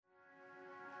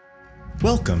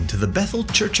Welcome to the Bethel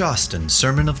Church Austin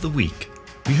Sermon of the Week.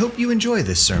 We hope you enjoy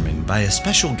this sermon by a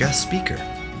special guest speaker.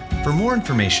 For more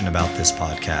information about this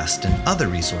podcast and other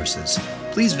resources,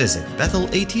 please visit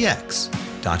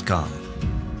bethelatx.com.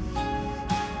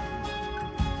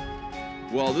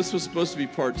 Well, this was supposed to be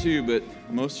part 2, but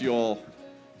most of you all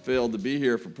failed to be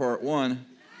here for part 1.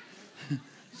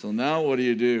 So now what do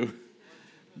you do?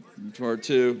 Part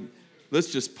 2.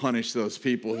 Let's just punish those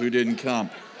people who didn't come.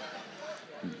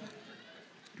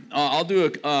 I'll do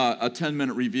a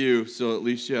 10-minute review, so at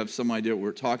least you have some idea what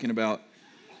we're talking about.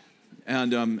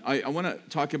 And I want to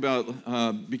talk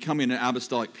about becoming an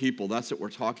apostolic people. That's what we're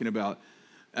talking about.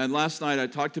 And last night I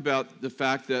talked about the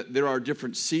fact that there are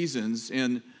different seasons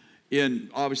in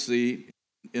obviously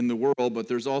in the world, but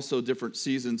there's also different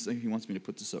seasons. He wants me to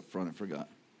put this up front. I forgot.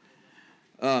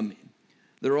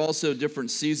 There are also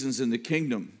different seasons in the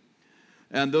kingdom.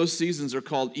 And those seasons are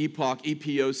called epoch,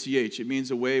 E-P-O-C-H. It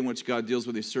means a way in which God deals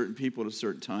with a certain people at a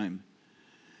certain time.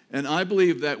 And I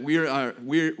believe that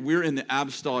we're in the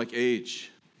apostolic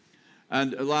age.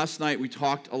 And last night we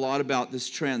talked a lot about this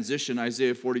transition.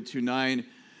 Isaiah 42:9,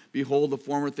 behold, the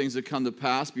former things that come to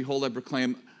pass. Behold, I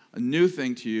proclaim a new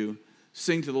thing to you.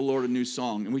 Sing to the Lord a new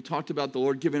song. And we talked about the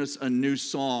Lord giving us a new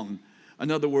song.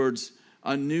 In other words,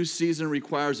 a new season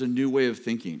requires a new way of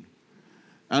thinking.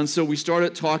 And so we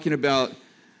started talking about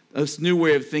this new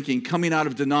way of thinking coming out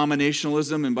of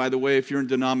denominationalism. And by the way, if you're in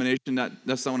denomination,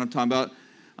 that's not what I'm talking about.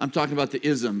 I'm talking about the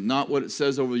ism, not what it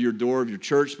says over your door of your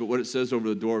church, but what it says over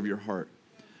the door of your heart.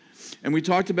 And we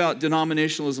talked about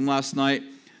denominationalism last night,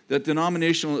 that in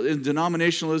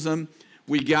denominationalism,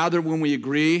 we gather when we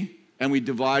agree and we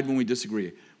divide when we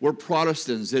disagree. We're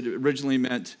Protestants. It originally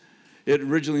meant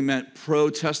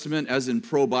pro-Testament, as in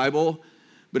pro-Bible,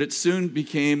 but it soon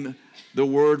became the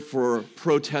word for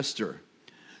protester.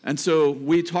 And so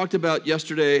we talked about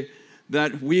yesterday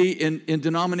that we, in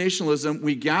denominationalism,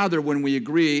 we gather when we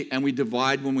agree and we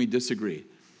divide when we disagree.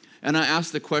 And I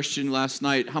asked the question last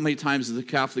night, how many times has the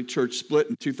Catholic Church split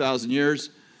in 2,000 years?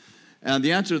 And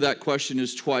the answer to that question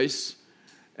is twice.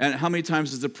 And how many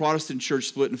times has the Protestant Church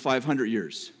split in 500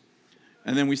 years?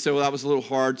 And then we said, well, that was a little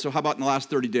hard, so how about in the last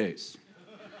 30 days?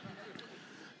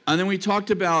 And then we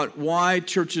talked about why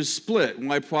churches split,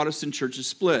 why Protestant churches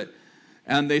split.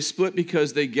 And they split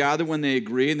because they gather when they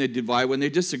agree and they divide when they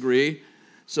disagree.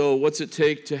 So what's it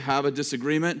take to have a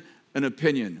disagreement? An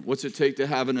opinion. What's it take to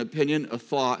have an opinion? A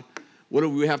thought. What do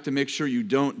we have to make sure you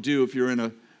don't do if you're in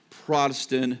a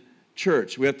Protestant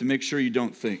church? We have to make sure you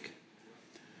don't think.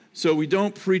 So we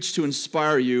don't preach to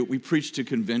inspire you, we preach to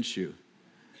convince you.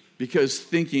 Because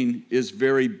thinking is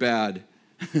very bad.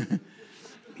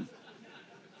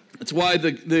 That's why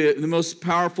the most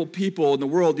powerful people in the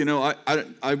world, we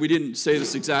didn't say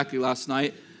this exactly last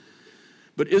night,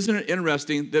 but isn't it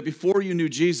interesting that before you knew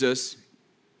Jesus,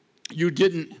 you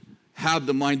didn't have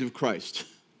the mind of Christ?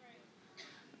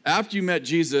 After you met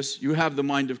Jesus, you have the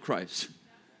mind of Christ.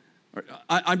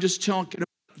 I'm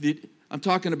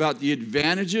talking about the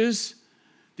advantages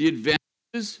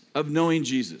of knowing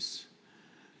Jesus.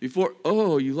 Before,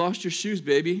 you lost your shoes,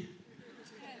 baby.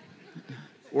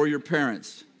 Or your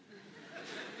parents.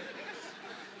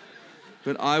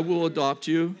 But I will adopt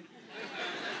you.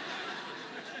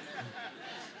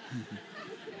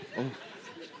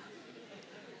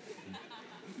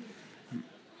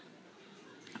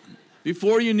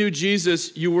 Before you knew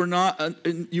Jesus, you were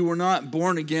not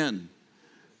born again.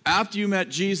 After you met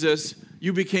Jesus,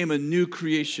 you became a new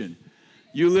creation.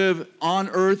 You live on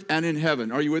earth and in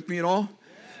heaven. Are you with me at all?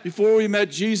 Before we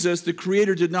met Jesus, the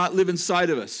Creator did not live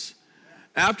inside of us.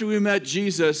 After we met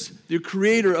Jesus, the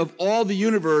Creator of all the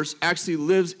universe actually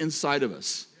lives inside of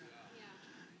us.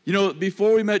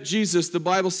 Before we met Jesus, the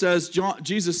Bible says,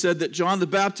 Jesus said that John the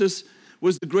Baptist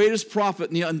was the greatest prophet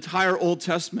in the entire Old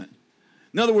Testament.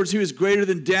 In other words, he was greater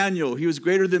than Daniel, he was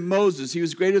greater than Moses, he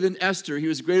was greater than Esther, he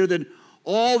was greater than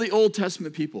all the Old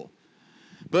Testament people.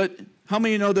 But how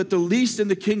many know that the least in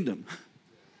the kingdom,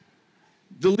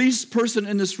 the least person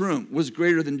in this room was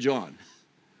greater than John?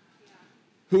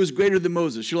 Who was greater than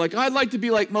Moses? You're like, I'd like to be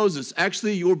like Moses.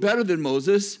 Actually, you were better than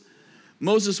Moses.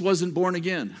 Moses wasn't born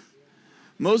again.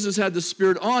 Moses had the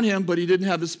Spirit on him, but he didn't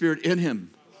have the Spirit in him.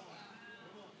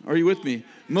 Are you with me?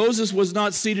 Moses was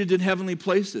not seated in heavenly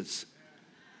places.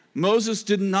 Moses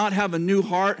did not have a new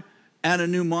heart and a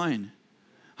new mind.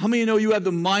 How many know you have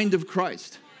the mind of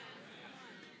Christ?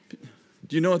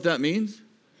 Do you know what that means?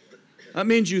 That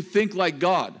means you think like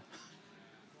God.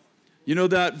 You know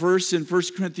that verse in 1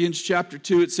 Corinthians chapter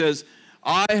 2, it says,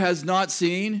 eye has not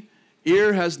seen,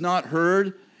 ear has not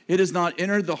heard, it has not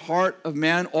entered the heart of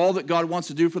man all that God wants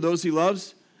to do for those he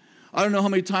loves. I don't know how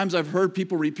many times I've heard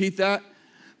people repeat that,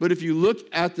 But if you look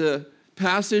at the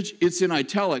passage, it's in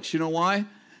italics. You know why?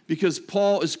 Because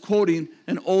Paul is quoting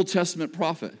an Old Testament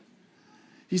prophet.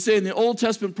 He's saying the Old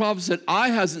Testament prophet said, eye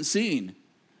hasn't seen.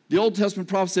 The Old Testament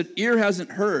prophet said, ear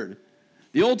hasn't heard.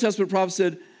 The Old Testament prophet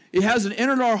said, it hasn't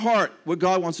entered our heart what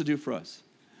God wants to do for us.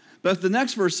 But the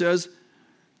next verse says,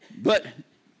 but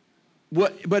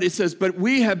it says, but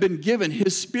we have been given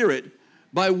his Spirit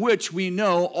by which we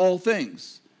know all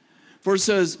things. For it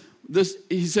says this,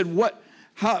 he said,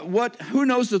 who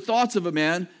knows the thoughts of a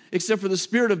man except for the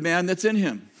spirit of man that's in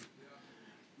him?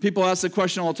 People ask the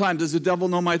question all the time, does the devil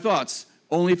know my thoughts?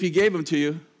 Only if he gave them to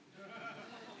you.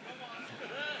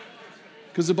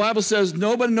 Because the Bible says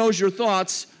nobody knows your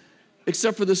thoughts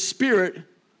except for the Spirit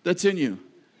that's in you.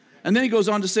 And then he goes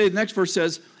on to say, the next verse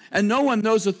says, and no one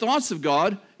knows the thoughts of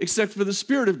God except for the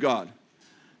Spirit of God.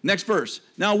 Next verse.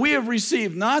 Now we have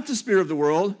received not the spirit of the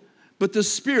world, but the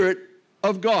Spirit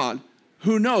of God,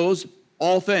 who knows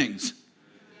all things.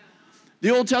 The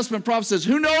Old Testament prophet says,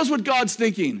 who knows what God's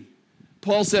thinking?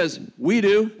 Paul says, we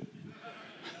do.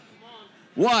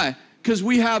 Why? Because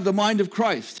we have the mind of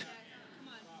Christ.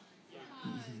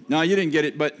 No, you didn't get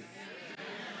it, but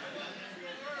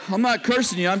I'm not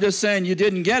cursing you. I'm just saying you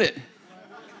didn't get it.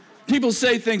 People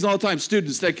say things all the time.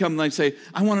 Students, they come and they say,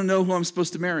 I want to know who I'm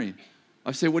supposed to marry.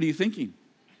 I say, what are you thinking?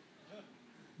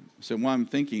 I said, well, I'm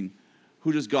thinking,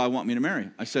 who does God want me to marry?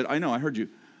 I said, I know, I heard you.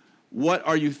 What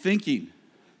are you thinking?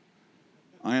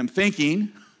 I am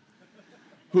thinking,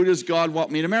 who does God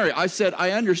want me to marry? I said,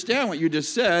 I understand what you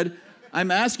just said.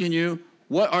 I'm asking you,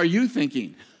 what are you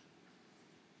thinking?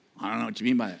 I don't know what you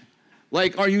mean by that.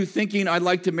 Like, are you thinking I'd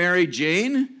like to marry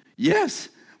Jane? Yes.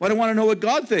 Well, I want to know what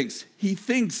God thinks. He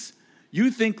thinks. You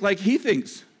think like he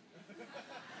thinks.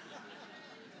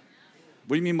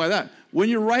 What do you mean by that? When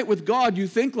you're right with God, you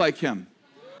think like him.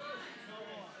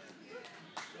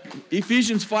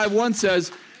 Ephesians 5:1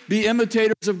 says, be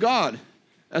imitators of God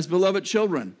as beloved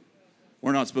children.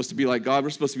 We're not supposed to be like God. We're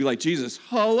supposed to be like Jesus.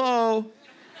 Hello.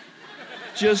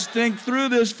 Just think through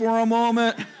this for a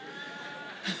moment.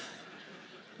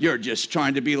 You're just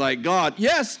trying to be like God.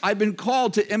 Yes, I've been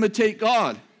called to imitate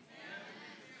God.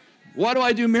 Why do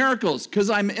I do miracles? Because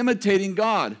I'm imitating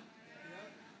God.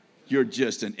 You're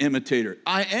just an imitator.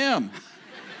 I am.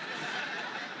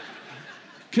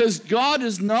 Because God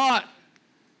is not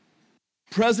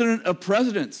president of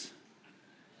presidents.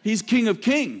 He's king of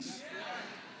kings.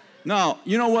 Now,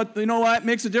 you know what? You know why it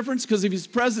makes a difference? Because if he's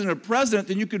president of president,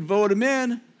 then you could vote him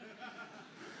in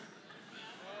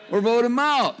or vote him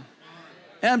out.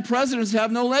 And presidents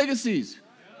have no legacies.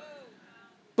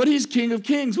 But he's king of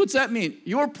kings. What's that mean?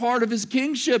 You're part of his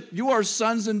kingship. You are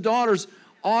sons and daughters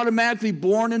automatically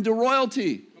born into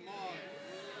royalty.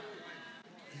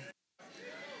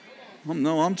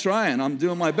 No, I'm trying. I'm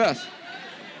doing my best.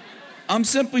 I'm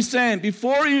simply saying,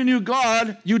 before you knew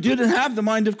God, you didn't have the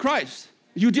mind of Christ.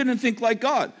 You didn't think like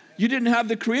God. You didn't have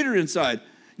the Creator inside.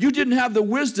 You didn't have the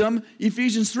wisdom,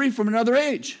 Ephesians 3, from another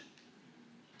age.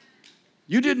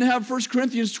 You didn't have 1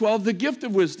 Corinthians 12, the gift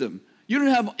of wisdom. You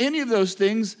didn't have any of those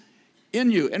things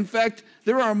in you. In fact,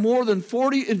 there are more than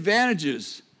 40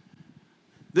 advantages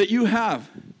that you have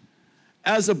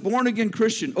as a born-again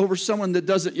Christian over someone that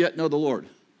doesn't yet know the Lord.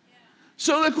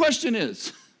 So the question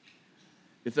is,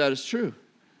 if that is true,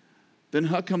 then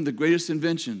how come the greatest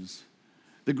inventions,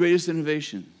 the greatest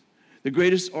innovations, the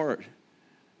greatest art,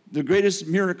 the greatest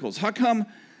miracles, how come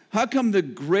the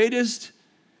greatest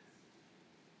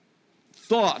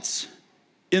thoughts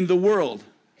in the world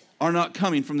are not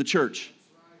coming from the church?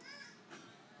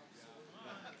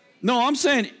 No, I'm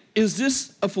saying, is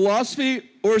this a philosophy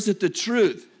or is it the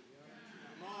truth?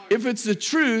 If it's the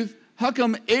truth, how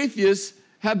come atheists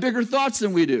have bigger thoughts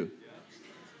than we do?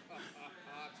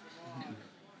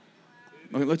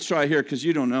 Okay, let's try here because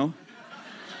you don't know.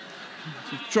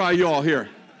 Try you all here.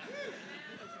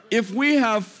 If we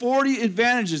have 40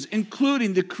 advantages,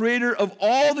 including the creator of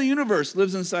all the universe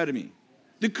lives inside of me,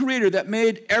 the creator that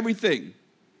made everything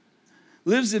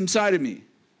lives inside of me,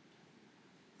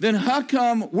 then how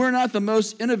come we're not the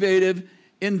most innovative,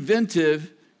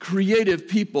 inventive, creative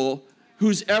people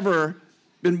who's ever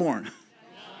been born?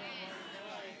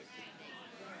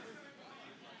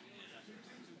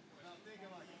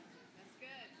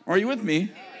 Are you with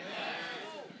me?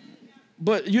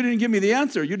 But you didn't give me the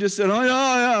answer. You just said, oh,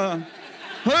 yeah,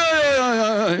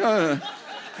 yeah.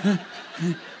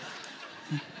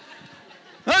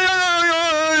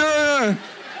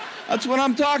 That's what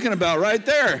I'm talking about right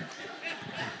there.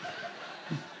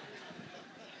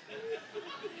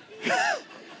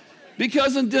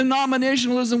 Because in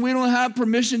denominationalism, we don't have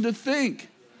permission to think.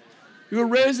 You were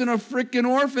raised in a freaking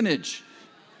orphanage.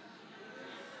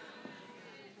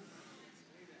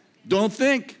 Don't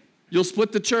think you'll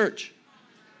split the church.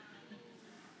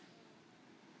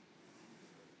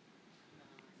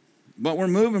 But we're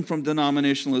moving from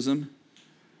denominationalism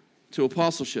to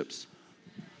apostleships.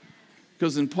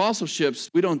 Because in apostleships,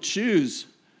 we don't choose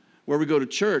where we go to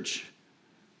church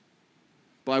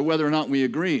by whether or not we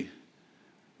agree.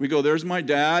 We go, there's my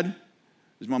dad,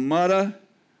 there's my mother,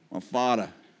 my father,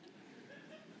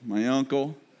 my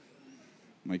uncle,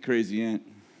 my crazy aunt.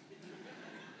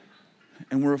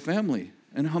 And we're a family.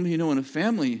 And how many of you know in a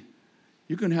family,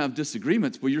 you can have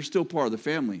disagreements, but you're still part of the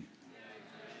family?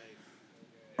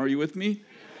 Are you with me?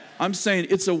 I'm saying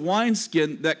it's a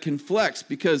wineskin that can flex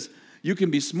because you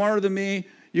can be smarter than me.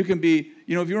 You can be,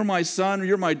 if you're my son or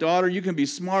you're my daughter, you can be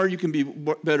smarter. You can be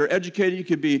better educated.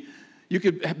 You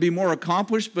could be more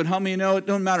accomplished. But how many know it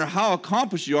doesn't matter how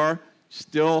accomplished you are,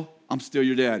 I'm still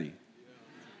your daddy.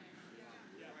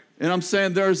 And I'm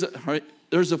saying there's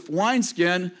a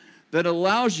wineskin that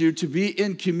allows you to be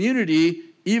in community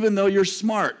even though you're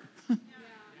smart.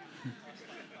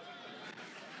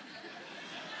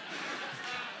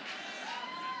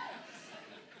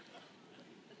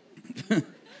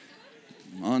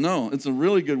 Oh, no, it's a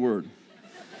really good word.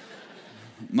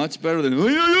 Much better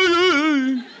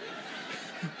than...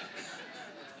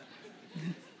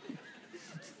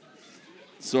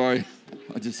 Sorry,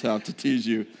 I just have to tease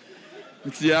you.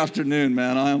 It's the afternoon,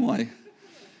 man. I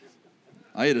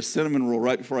ate a cinnamon roll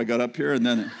right before I got up here, and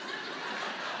then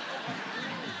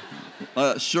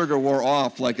sugar wore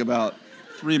off like about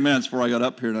 3 minutes before I got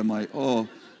up here, and I'm like, oh,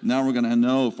 now we're going to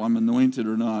know if I'm anointed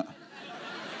or not.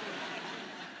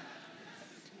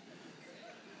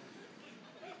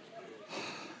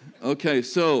 Okay,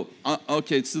 so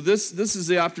this is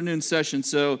the afternoon session.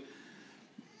 So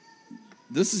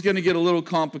this is going to get a little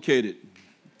complicated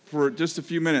for just a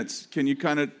few minutes. Can you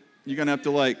you're going to have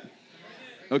to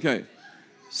okay.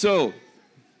 So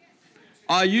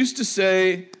I used to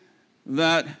say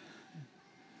that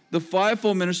the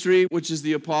fivefold ministry, which is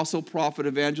the apostle, prophet,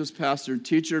 evangelist, pastor, and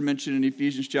teacher, mentioned in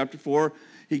Ephesians chapter 4,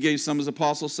 he gave some as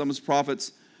apostles, some as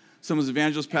prophets, some as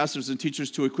evangelists, pastors, and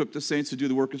teachers to equip the saints to do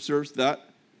the work of service.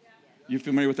 You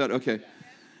familiar with that? Okay.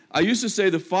 I used to say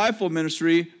the fivefold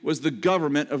ministry was the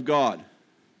government of God.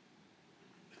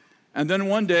 And then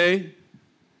one day,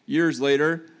 years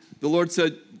later, the Lord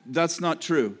said, that's not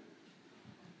true.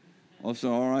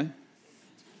 Also, all right.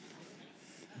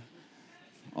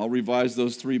 I'll revise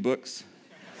those 3 books.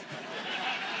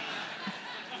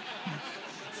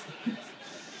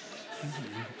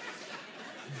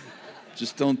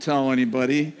 Just don't tell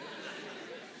anybody.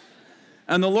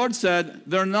 And the Lord said,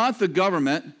 they're not the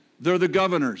government, they're the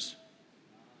governors.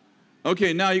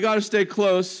 Okay, now you got to stay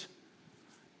close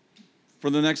for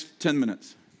the next 10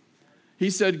 minutes. He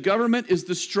said, government is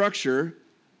the structure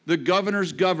the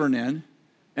governors govern in,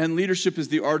 and leadership is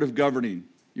the art of governing.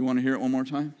 You want to hear it one more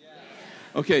time?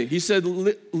 Yeah. Okay, he said,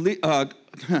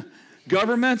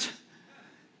 government,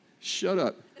 shut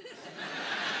up.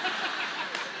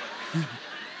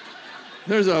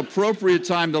 There's an appropriate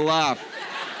time to laugh.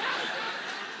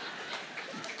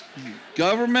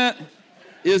 Government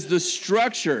is the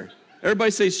structure.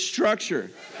 Everybody say structure.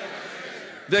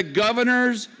 That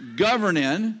governors govern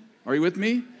in. Are you with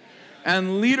me?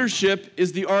 And leadership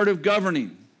is the art of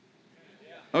governing.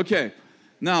 Okay.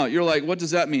 Now, you're like, what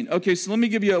does that mean? Okay, so let me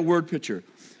give you a word picture.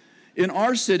 In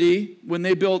our city, when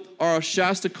they built our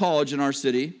Shasta College in our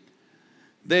city,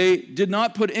 they did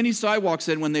not put any sidewalks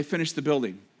in when they finished the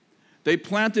building. They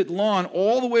planted lawn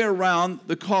all the way around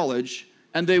the college,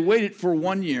 and they waited for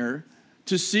 1 year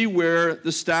to see where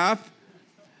the staff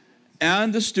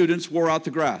and the students wore out the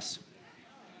grass.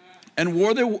 And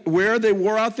where they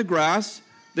wore out the grass,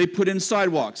 they put in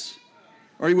sidewalks.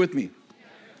 Are you with me?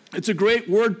 It's a great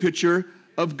word picture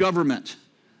of government.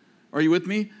 Are you with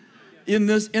me?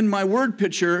 In my word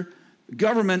picture,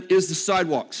 government is the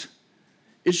sidewalks.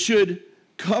 It should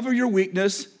cover your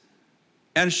weakness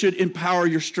and it should empower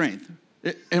your strength.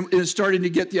 And it's starting to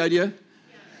get the idea?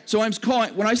 So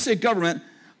when I say government,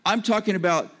 I'm talking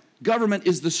about government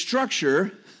is the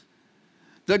structure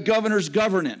that governors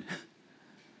govern in.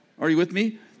 Are you with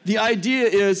me? The idea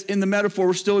is, in the metaphor,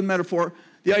 we're still in metaphor,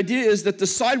 the idea is that the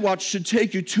sidewalks should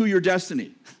take you to your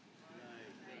destiny.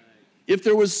 If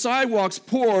there was sidewalks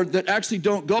poured that actually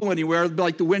don't go anywhere,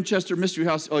 like the Winchester Mystery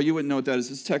House, oh, you wouldn't know what that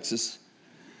is, it's Texas.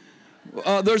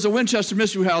 There's a Winchester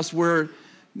Mystery House where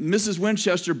Mrs.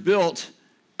 Winchester built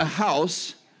a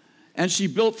house, and she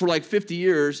built for like 50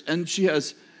 years, and she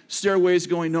has stairways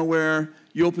going nowhere.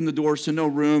 You open the doors to no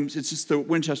rooms. It's just the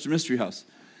Winchester Mystery House.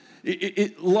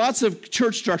 Lots of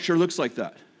church structure looks like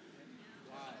that.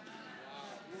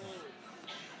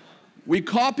 We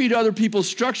copied other people's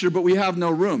structure, but we have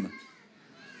no room.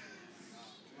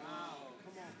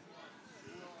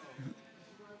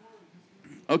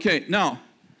 Okay, now,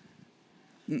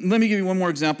 let me give you one more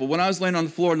example. When I was laying on the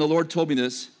floor and the Lord told me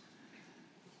this,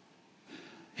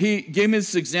 He gave me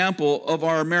this example of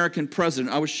our American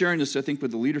president. I was sharing this, I think,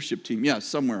 with the leadership team. Yeah,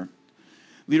 somewhere.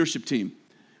 Leadership team.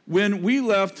 When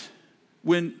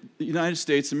the United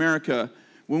States, America,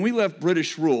 when we left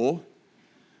British rule,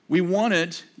 we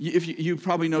wanted, if you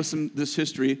probably know this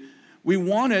history, we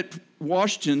wanted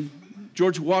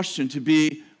George Washington to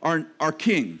be our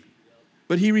king.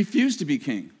 But he refused to be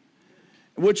king,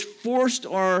 which forced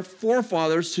our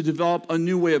forefathers to develop a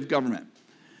new way of government.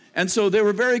 And so they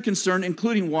were very concerned,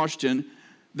 including Washington.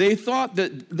 They thought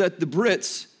that the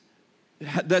Brits,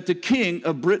 that the king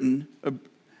of Britain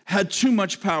had too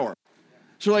much power.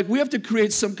 So we have to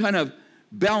create some kind of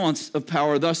balance of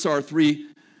power, thus our three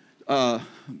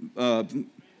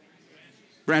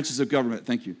branches of government.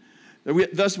 Thank you.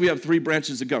 Thus we have three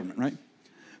branches of government, right?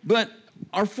 But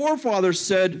our forefathers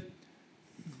said,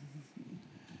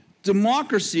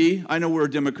 democracy, I know we're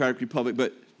a democratic republic,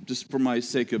 but just for my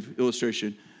sake of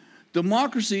illustration,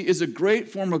 democracy is a great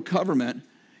form of government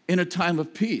in a time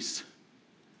of peace.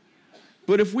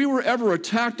 But if we were ever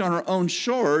attacked on our own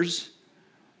shores,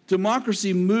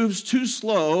 democracy moves too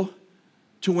slow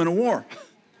to win a war.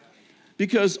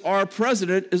 Because our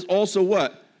president is also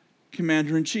what?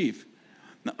 Commander-in-chief.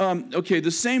 Okay,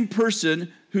 the same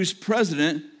person who's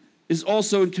president is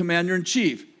also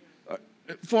commander-in-chief.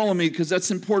 Follow me, because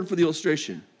that's important for the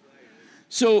illustration.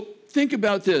 So think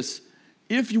about this.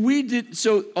 If we did,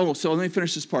 so let me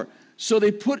finish this part. So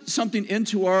they put something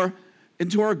into our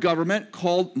government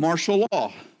called martial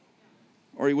law.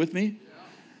 Are you with me?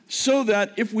 So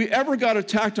that if we ever got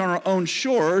attacked on our own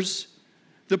shores,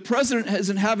 the president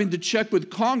isn't having to check with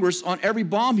Congress on every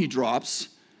bomb he drops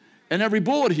and every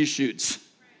bullet he shoots.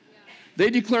 They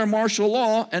declare martial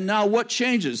law, and now what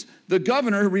changes? The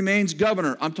governor remains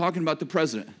governor. I'm talking about the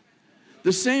president.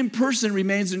 The same person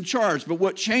remains in charge, but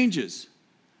what changes?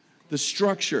 The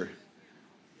structure.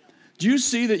 Do you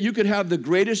see that you could have the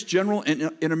greatest general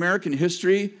in American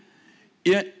history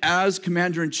as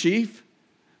commander-in-chief,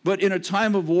 but in a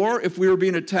time of war, if we were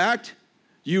being attacked,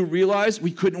 you realize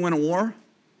we couldn't win a war?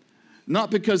 Not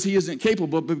because he isn't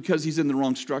capable, but because he's in the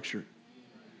wrong structure.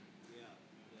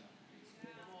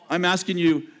 I'm asking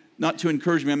you not to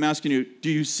encourage me. I'm asking you, do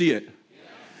you see it?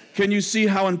 Can you see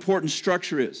how important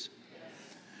structure is?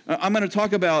 I'm going to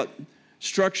talk about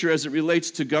structure as it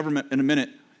relates to government in a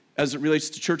minute, as it relates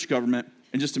to church government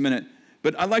in just a minute.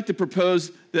 But I'd like to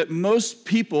propose that most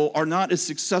people are not as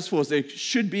successful as they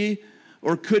should be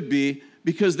or could be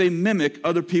because they mimic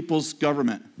other people's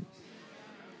government.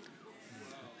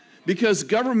 Because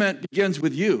government begins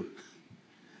with you.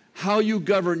 How you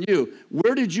govern you.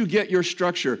 Where did you get your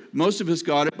structure? Most of us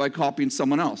got it by copying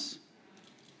someone else.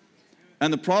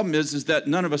 And the problem is that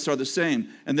none of us are the same.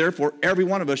 And therefore, every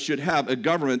one of us should have a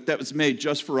government that was made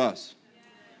just for us.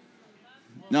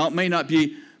 Now, it may not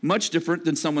be much different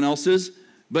than someone else's,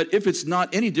 but if it's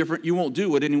not any different, you won't do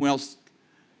what anyone else,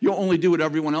 you'll only do what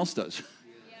everyone else does.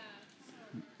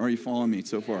 Are you following me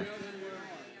so far?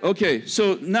 Okay,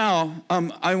 so now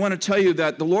I want to tell you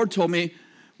that the Lord told me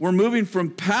we're moving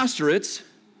from pastorates.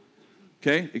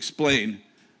 Okay, explain.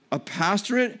 A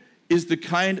pastorate is the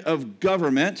kind of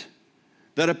government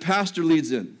that a pastor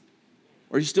leads in.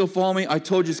 Are you still following me? I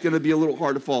told you it's going to be a little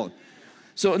hard to follow.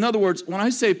 So in other words, when I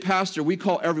say pastor, we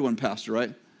call everyone pastor,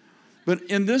 right? But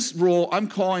in this role,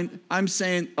 I'm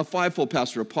saying a fivefold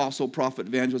pastor: apostle, prophet,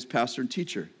 evangelist, pastor, and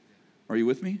teacher. Are you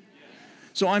with me?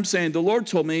 So I'm saying the Lord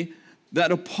told me that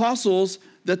apostles,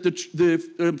 that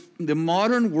the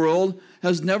modern world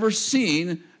has never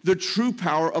seen the true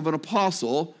power of an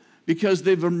apostle because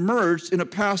they've emerged in a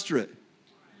pastorate.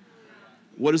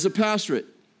 What is a pastorate?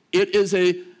 It is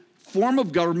a form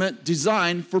of government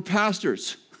designed for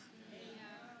pastors.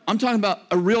 I'm talking about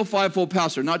a real fivefold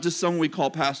pastor, not just someone we call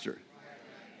pastor.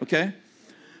 Okay?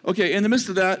 Okay, in the midst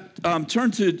of that,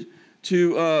 turn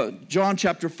to John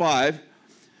chapter 5.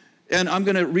 And I'm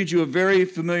going to read you a very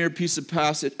familiar piece of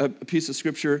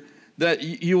scripture that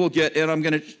you will get, and I'm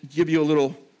going to give you a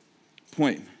little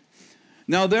point.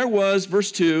 Now there was,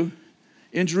 verse 2,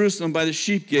 in Jerusalem by the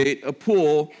sheep gate, a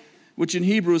pool, which in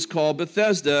Hebrew is called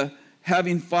Bethesda,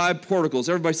 having 5 porticles.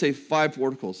 Everybody say 5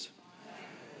 porticles.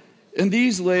 In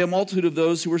these lay a multitude of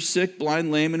those who were sick,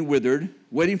 blind, lame, and withered,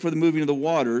 waiting for the moving of the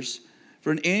waters.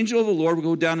 For an angel of the Lord would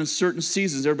go down in certain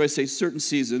seasons. Everybody say certain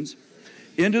seasons.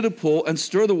 Into the pool and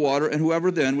stir the water, and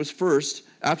whoever then was first,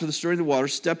 after the stirring of the water,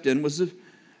 stepped in,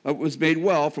 was made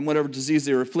well from whatever disease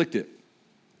they were afflicted.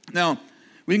 Now,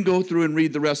 We can go through and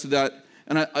read the rest of that,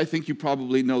 and I think you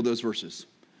probably know those verses.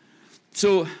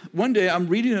 So one day I'm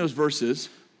reading those verses,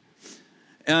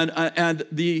 and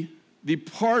the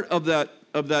part of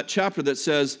that chapter that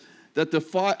says that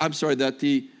that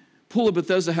the Pool of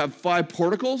Bethesda have 5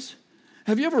 porticles.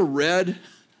 Have you ever read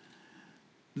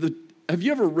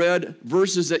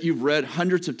verses that you've read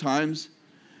hundreds of times,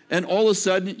 and all of a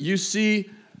sudden you see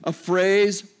a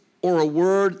phrase or a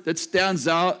word that stands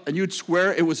out, and you'd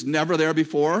swear it was never there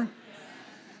before?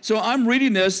 So I'm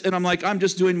reading this, and I'm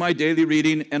just doing my daily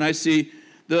reading, and I see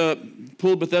the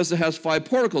Pool of Bethesda has 5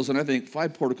 porticles, and I think,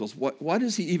 5 porticles? Why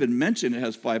does he even mention it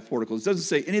has 5 porticles? It doesn't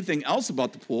say anything else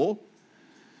about the pool.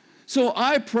 So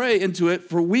I pray into it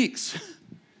for weeks.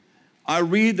 I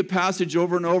read the passage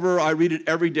over and over. I read it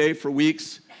every day for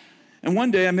weeks. And one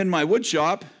day I'm in my wood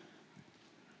shop.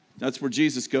 That's where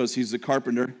Jesus goes. He's the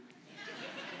carpenter.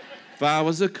 If I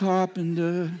was a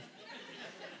carpenter,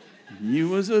 you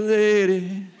was a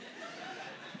lady.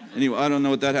 Anyway, I don't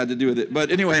know what that had to do with it.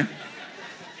 But anyway.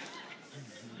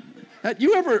 Are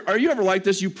you ever like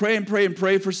this? You pray and pray and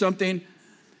pray for something,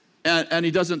 and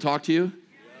he doesn't talk to you?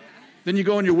 Then you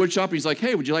go in your wood shop, and he's like,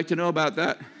 hey, would you like to know about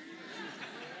that?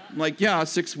 I'm like, yeah,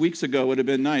 6 weeks ago would have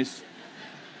been nice.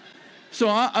 So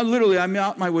I'm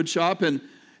out in my wood shop, and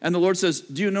the Lord says,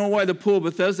 do you know why the Pool of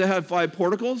Bethesda had 5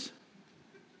 porticles?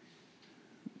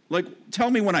 Like, tell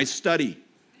me when I study.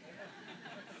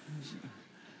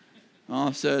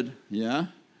 I said, yeah.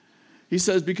 He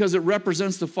says, because it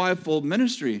represents the 5-fold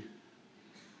ministry.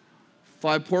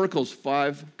 5 porticles,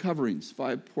 5 coverings,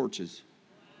 5 porches.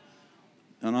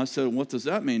 And I said, what does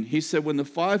that mean? He said, when the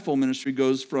 5-fold ministry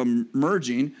goes from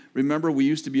merging, remember we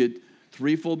used to be a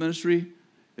 3-fold ministry,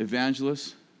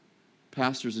 evangelists,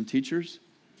 pastors, and teachers.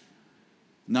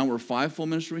 Now we're a 5-fold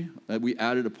ministry. We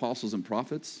added apostles and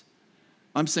prophets.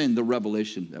 I'm saying the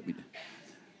revelation that we did.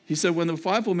 He said, when the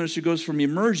 5-fold ministry goes from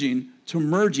emerging to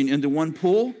merging into one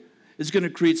pool, it's going to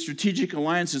create strategic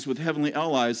alliances with heavenly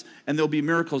allies, and there'll be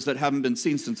miracles that haven't been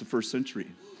seen since the 1st century.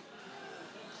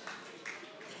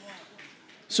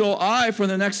 So I, for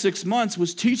the next 6 months,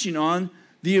 was teaching on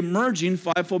the emerging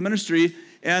 5-fold ministry,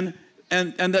 and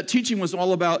that teaching was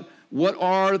all about what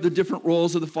are the different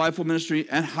roles of the 5-fold ministry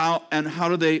and how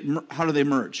do they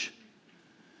merge.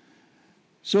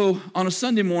 So on a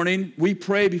Sunday morning, we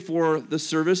pray before the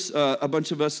service. A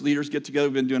bunch of us leaders get together.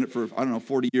 We've been doing it for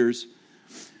 40 years.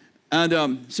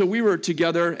 And so we were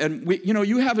together, and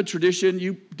you have a tradition.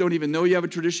 You don't even know you have a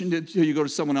tradition until you go to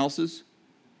someone else's,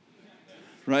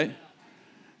 right?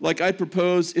 Like I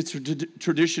propose, it's a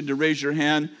tradition to raise your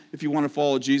hand if you want to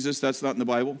follow Jesus. That's not in the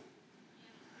Bible.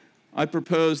 I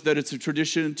propose that it's a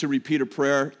tradition to repeat a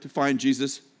prayer to find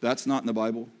Jesus. That's not in the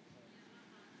Bible.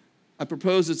 I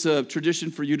propose it's a tradition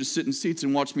for you to sit in seats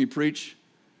and watch me preach.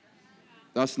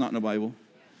 That's not in the Bible.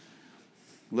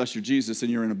 Unless you're Jesus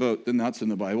and you're in a boat, then that's in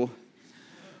the Bible.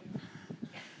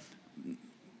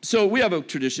 So we have a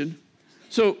tradition.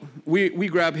 So we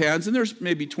grab hands, and there's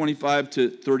maybe 25 to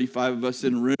 35 of us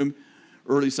in a room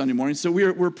early Sunday morning. So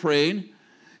we're praying,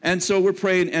 and so we're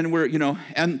praying, and we're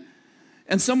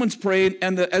and someone's praying,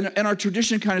 and our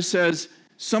tradition kind of says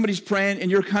somebody's praying,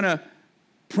 and you're kind of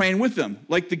praying with them,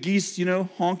 like the geese,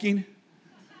 honking.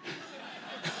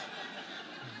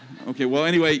 Okay, well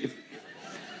anyway.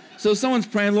 So someone's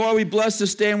praying, Lord, we bless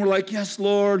this day, and we're like, yes,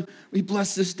 Lord, we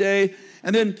bless this day.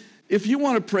 And then if you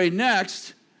want to pray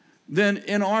next, then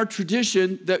in our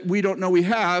tradition that we don't know we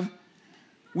have,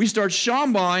 we start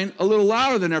shambaing a little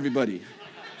louder than everybody,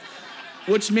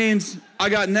 which means I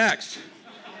got next.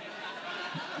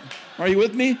 Are you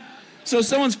with me? So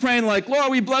someone's praying like, Lord,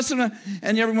 we bless him,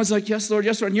 and everyone's like, yes, Lord,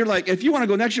 yes, Lord. And you're like, if you want to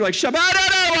go next, you're like, Shabbat.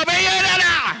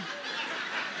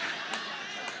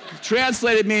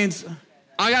 Translated means,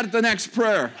 I got the next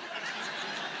prayer.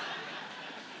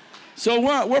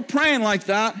 So we're praying like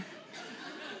that.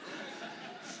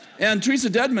 And Teresa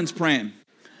Dedman's praying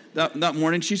that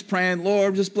morning. She's praying,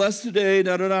 Lord, just bless today,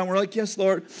 da-da-da. And we're like, yes,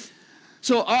 Lord.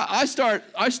 So I start,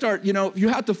 you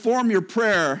have to form your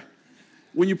prayer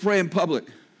when you pray in public.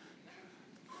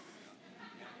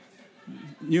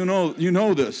 You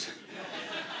know this.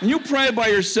 And you pray by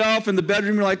yourself in the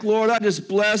bedroom. You're like, Lord, I just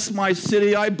bless my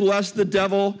city. I bless the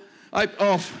devil.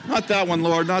 Not that one,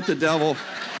 Lord, not the devil.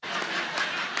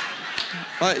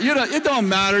 It don't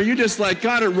matter. You just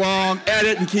got it wrong,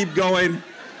 edit and keep going.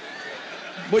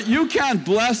 But you can't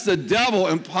bless the devil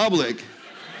in public.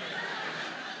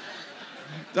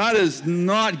 That is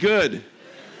not good.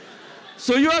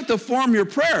 So you have to form your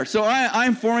prayer. So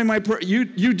I'm forming my prayer. You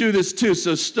do this too,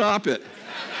 so stop it.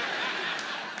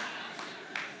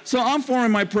 So I'm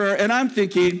forming my prayer, and I'm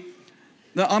thinking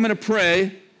that I'm going to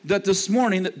pray, that this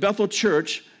morning that Bethel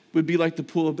Church would be like the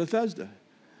pool of Bethesda.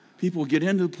 People get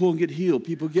into the pool and get healed.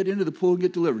 People get into the pool and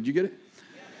get delivered. You get it?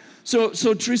 So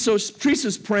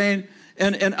Teresa's praying,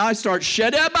 and I start,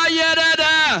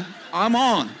 Shadabayadada. I'm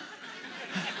on.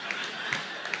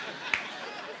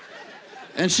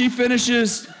 And she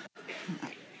finishes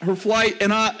her flight,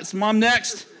 and it's Mom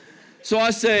next. So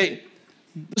I say,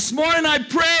 this morning I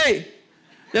pray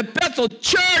that Bethel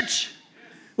Church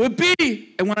would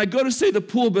be, and when I go to say the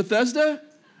pool of Bethesda,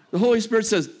 the Holy Spirit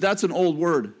says, that's an old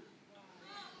word.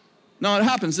 No, it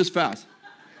happens this fast.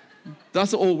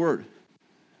 That's an old word.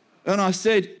 And I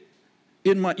said,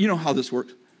 you know how this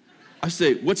works. I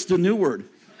say, what's the new word?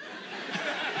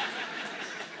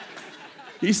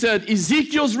 He said,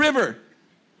 Ezekiel's River.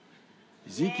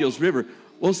 Ezekiel's River.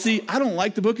 Well, see, I don't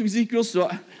like the book of Ezekiel, so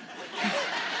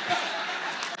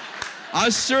I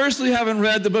seriously haven't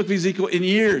read the book of Ezekiel in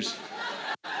years.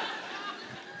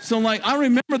 So I'm like, I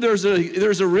remember there's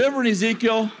a river in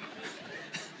Ezekiel,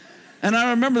 and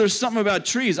I remember there's something about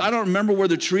trees. I don't remember where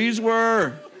the trees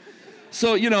were.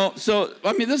 So,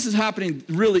 I mean, this is happening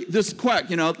really this quick.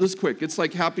 It's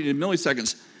like happening in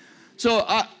milliseconds. So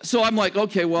I'm like,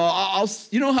 okay, well, I'll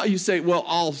you know how you say, well,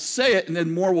 I'll say it and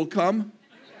then more will come?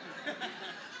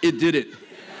 It did it.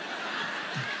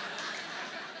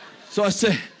 So I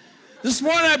say, this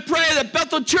morning I pray that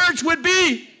Bethel Church would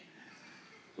be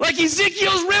like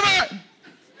Ezekiel's River.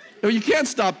 No, you can't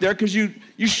stop there because you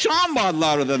shambad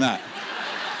louder than that.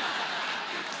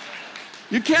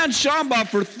 You can't shambad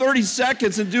for 30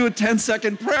 seconds and do a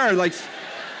 10-second prayer. Like,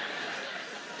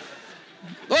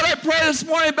 Lord, I pray this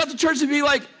morning Bethel Church to be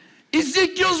like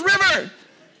Ezekiel's River.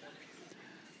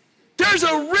 There's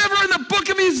a river in the book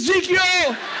of Ezekiel.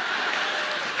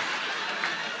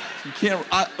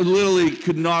 I literally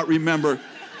could not remember.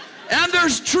 And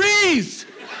there's trees.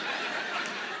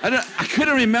 I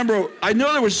couldn't remember. I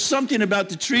know there was something about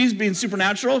the trees being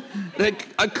supernatural that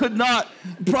I could not,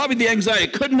 probably the anxiety,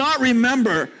 could not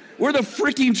remember where the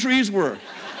freaking trees were.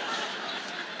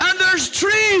 And there's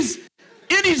trees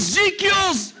in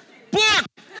Ezekiel's book.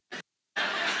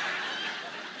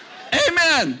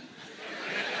 Amen.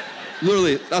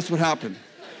 Literally, that's what happened.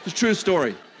 It's a true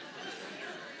story.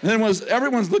 And then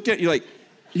everyone's looking at you like,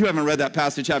 you haven't read that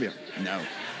passage, have you? No.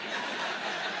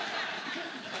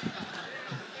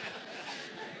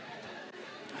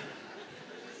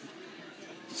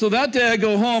 So that day I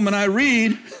go home and I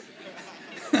read,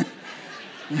 I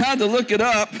had to look it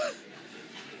up,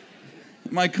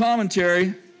 my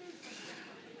commentary,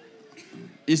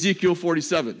 Ezekiel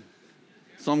 47.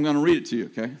 So I'm going to read it to you,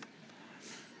 okay?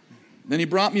 Then he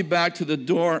brought me back to the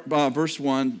door, verse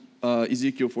 1,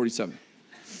 Ezekiel 47.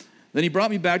 Then he brought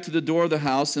me back to the door of the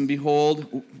house, and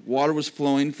behold, water was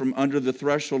flowing from under the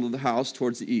threshold of the house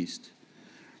towards the east.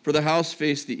 For the house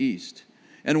faced the east.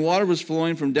 And water was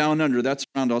flowing from down under, that's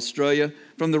around Australia,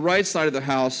 from the right side of the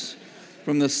house,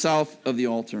 from the south of the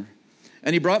altar.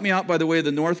 And he brought me out by the way of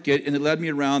the north gate, and it led me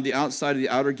around the outside of the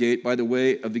outer gate by the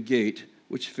way of the gate,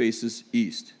 which faces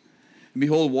east. And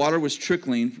behold, water was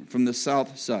trickling from the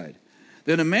south side.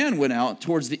 Then a man went out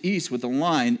towards the east with a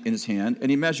line in his hand,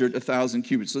 and he measured 1,000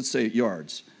 cubits, let's say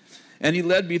yards. And he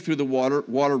led me through the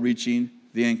water reaching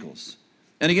the ankles.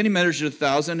 And again he measured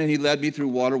 1,000, and he led me through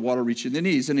water reaching the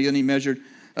knees. And again he measured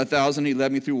 1,000, he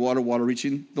led me through water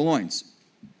reaching the loins.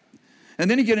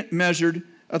 And then he measured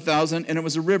 1,000, and it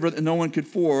was a river that no one could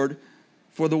ford,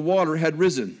 for the water had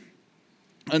risen.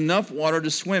 Enough water to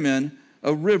swim in,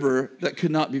 a river that could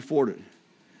not be forded.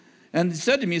 And he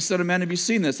said to me, Son of man, have you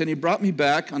seen this? And he brought me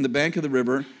back on the bank of the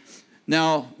river.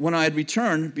 Now, when I had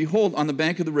returned, behold, on the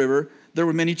bank of the river, there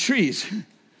were many trees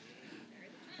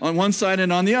on one side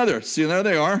and on the other. See, there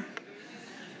they are.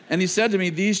 And he said to me,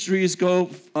 these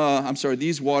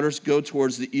waters go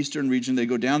towards the eastern region. They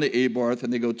go down to Abarth,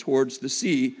 and they go towards the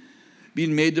sea,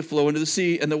 being made to flow into the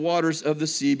sea, and the waters of the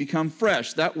sea become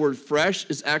fresh. That word fresh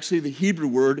is actually the Hebrew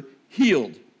word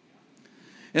healed.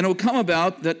 And it will come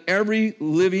about that every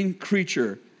living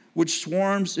creature which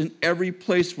swarms in every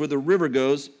place where the river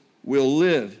goes will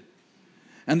live.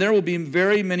 And there will be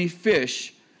very many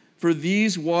fish, for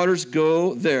these waters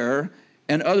go there,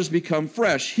 and others become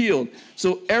fresh, healed.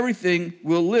 So everything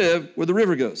will live where the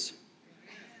river goes.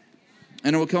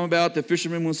 And it will come about the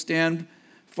fishermen will stand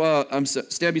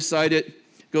beside it.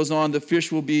 Goes on, the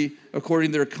fish will be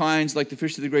according to their kinds, like the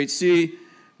fish of the great sea.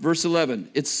 Verse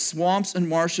 11, its swamps and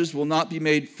marshes will not be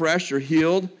made fresh or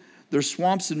healed. Their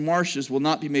swamps and marshes will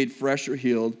not be made fresh or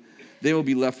healed. They will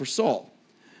be left for salt.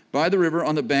 By the river,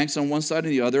 on the banks on one side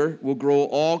and the other, will grow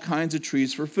all kinds of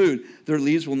trees for food. Their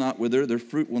leaves will not wither, their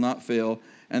fruit will not fail,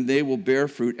 and they will bear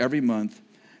fruit every month,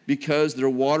 because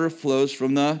their water flows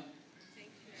from the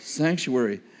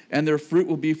Sanctuary. And their fruit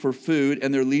will be for food,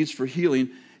 and their leaves for healing.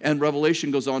 And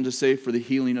Revelation goes on to say, for the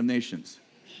healing of nations.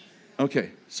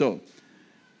 Okay, so,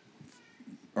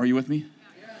 are you with me?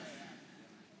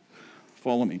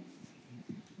 Follow me.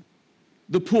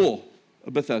 The pool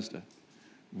of Bethesda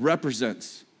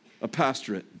represents a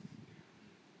pastorate.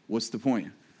 What's the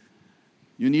point?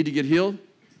 You need to get healed?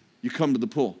 You come to the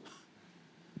pool.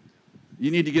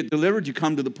 You need to get delivered? You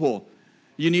come to the pool.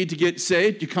 You need to get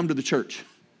saved? You come to the church.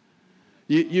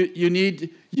 You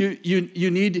need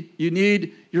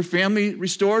your family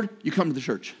restored? You come to the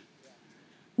church.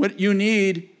 What you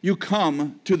need, you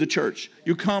come to the church.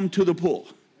 You come to the pool.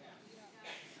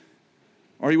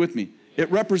 Are you with me?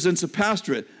 It represents a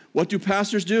pastorate. What do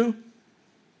pastors do?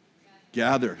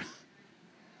 Gather.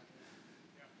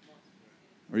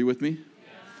 Are you with me?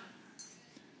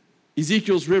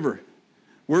 Ezekiel's river.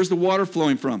 Where's the water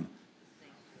flowing from?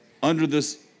 Under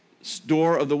this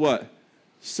door of the what?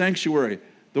 Sanctuary.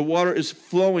 The water is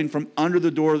flowing from under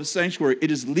the door of the sanctuary.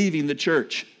 It is leaving the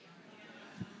church.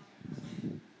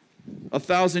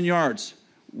 1,000 yards,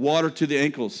 water to the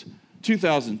ankles.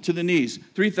 2,000 to the knees.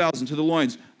 3,000 to the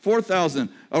loins. 4,000,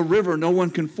 a river no one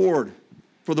can ford,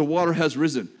 for the water has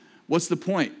risen. What's the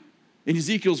point? In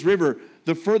Ezekiel's river,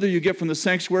 the further you get from the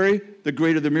sanctuary, the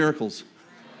greater the miracles.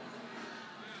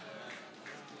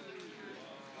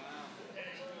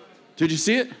 Did you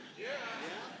see it?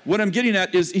 What I'm getting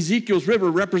at is Ezekiel's river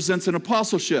represents an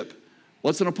apostleship.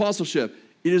 What's an apostleship?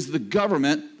 It is the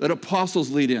government that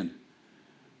apostles lead in.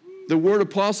 The word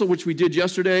apostle, which we did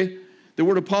yesterday, the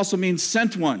word apostle means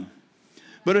sent one.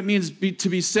 But it means to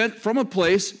be sent from a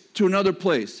place to another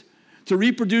place. To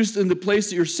reproduce in the place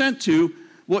that you're sent to,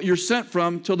 what you're sent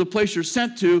from, till the place you're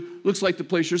sent to looks like the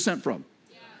place you're sent from.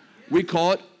 We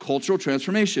call it cultural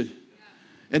transformation.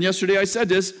 And yesterday I said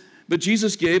this, but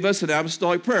Jesus gave us an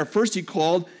apostolic prayer. First, he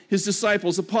called his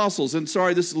disciples apostles. And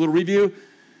sorry, this is a little review.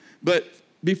 But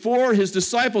before his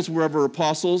disciples were ever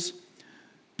apostles,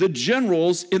 the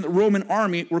generals in the Roman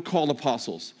army were called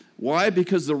apostles. Why?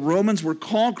 Because the Romans were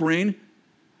conquering.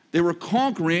 They were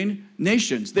conquering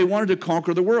nations. They wanted to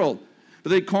conquer the world. But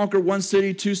they conquer one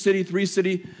city, two city, three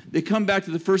city. They come back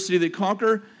to the first city they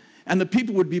conquer, and the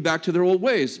people would be back to their old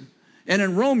ways. And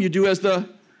in Rome, you do as the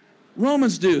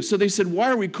Romans do. So they said, why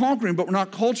are we conquering, but we're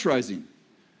not culturizing?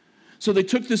 So they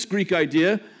took this Greek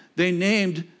idea. They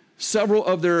named several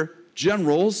of their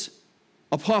generals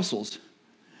apostles.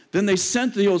 Then they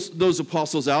sent those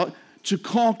apostles out to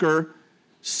conquer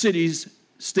cities,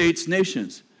 states,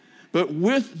 nations. But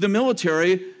with the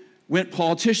military went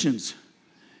politicians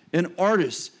and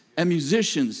artists and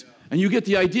musicians. And you get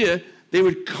the idea. They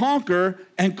would conquer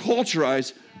and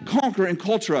culturize, conquer and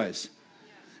culturize.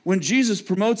 When Jesus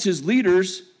promotes his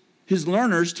leaders, his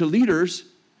learners to leaders,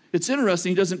 it's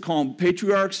interesting. He doesn't call them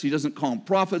patriarchs. He doesn't call them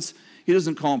prophets. He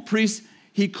doesn't call them priests.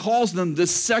 He calls them the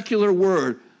secular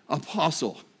word,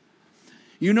 apostle.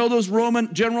 You know those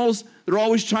Roman generals that are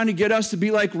always trying to get us to be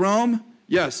like Rome?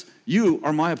 Yes, you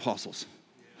are my apostles.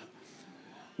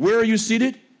 Where are you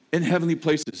seated? In heavenly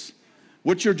places.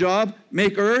 What's your job?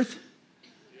 Make earth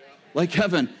like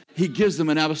heaven. He gives them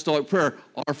an apostolic prayer.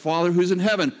 Our Father who's in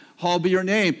heaven, hallowed be your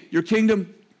name. Your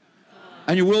kingdom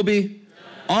and your will be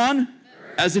on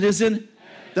as it is in.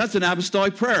 That's an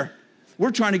apostolic prayer.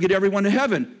 We're trying to get everyone to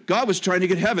heaven. God was trying to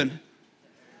get heaven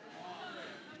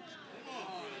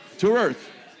to earth.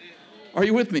 Are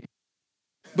you with me?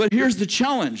 But here's the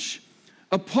challenge.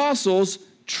 Apostles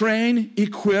train,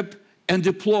 equip, and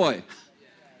deploy.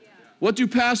 What do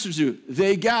pastors do?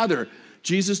 They gather.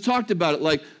 Jesus talked about it,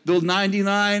 like the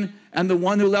 99 and the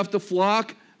one who left the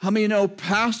flock. How many know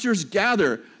pastors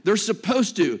gather? They're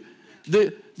supposed to.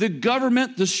 The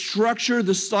government, the structure,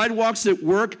 the sidewalks that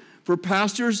work for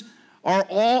pastors are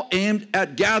all aimed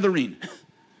at gathering.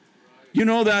 You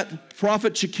know that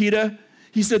prophet Chiquita?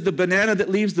 He said the banana that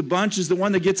leaves the bunch is the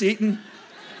one that gets eaten.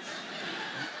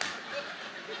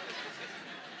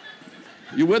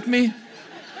 You with me?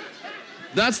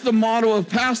 That's the motto of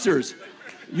pastors.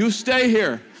 You stay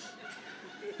here.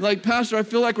 Like, Pastor, I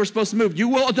feel like we're supposed to move. You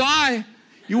will die.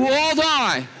 You will all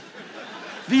die.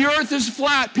 The earth is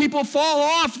flat. People fall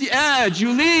off the edge.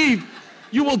 You leave.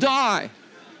 You will die.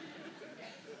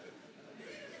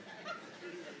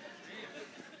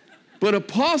 But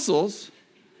apostles,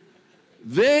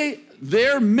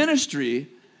 their ministry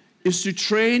is to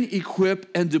train, equip,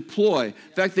 and deploy.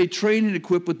 In fact, they train and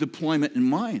equip with deployment in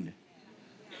mind.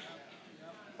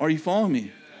 Are you following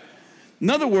me? In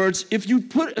other words, if you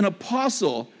put an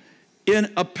apostle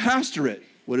in a pastorate,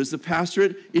 what is the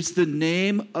pastorate? It's the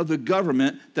name of the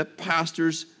government that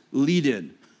pastors lead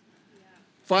in.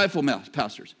 Fivefold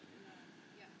pastors.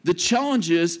 The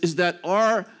challenge is that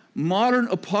our modern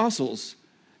apostles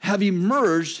have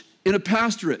emerged in a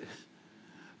pastorate,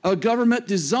 a government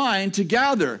designed to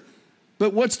gather.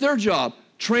 But what's their job?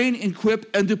 Train, equip,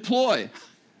 and deploy.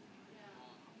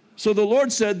 So the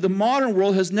Lord said the modern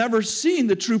world has never seen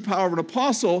the true power of an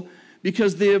apostle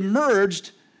because they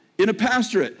emerged in a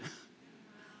pastorate.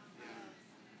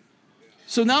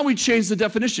 So now we change the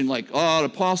definition, like, an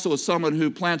apostle is someone who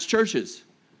plants churches.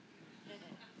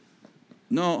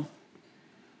 No,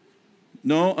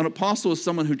 an apostle is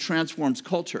someone who transforms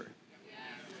culture.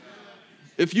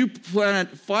 If you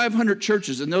plant 500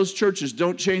 churches and those churches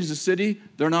don't change the city,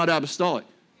 they're not apostolic.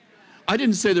 I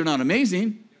didn't say they're not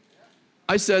amazing.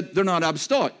 I said they're not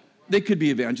apostolic. They could be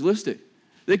evangelistic.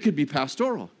 They could be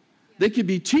pastoral. They could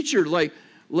be teacher like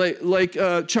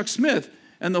Chuck Smith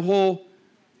and the whole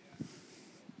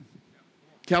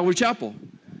Calvary Chapel.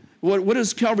 What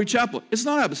is Calvary Chapel? It's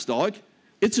not apostolic.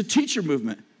 It's a teacher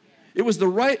movement. It was the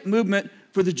right movement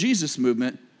for the Jesus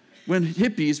movement when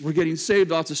hippies were getting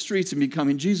saved off the streets and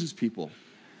becoming Jesus people.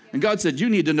 And God said, you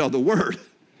need to know the word.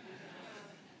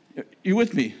 You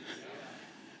with me?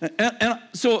 And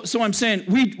so I'm saying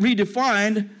we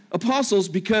redefined apostles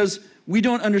because we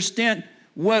don't understand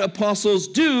what apostles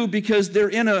do because they're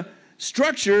in a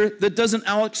structure that doesn't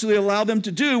actually allow them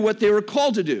to do what they were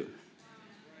called to do.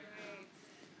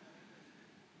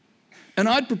 And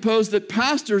I'd propose that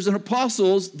pastors and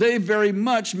apostles, they very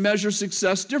much measure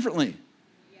success differently.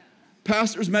 Yeah.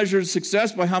 Pastors measure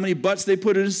success by how many butts they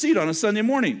put in a seat on a Sunday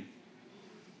morning.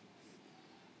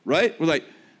 Right? We're like,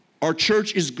 our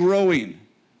church is growing.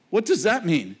 What does that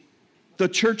mean? The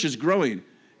church is growing.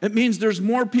 It means there's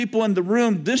more people in the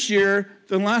room this year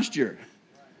than last year.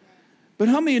 But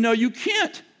how many of you know you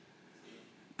can't?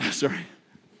 Sorry.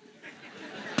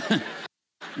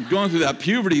 I'm going through that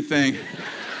puberty thing.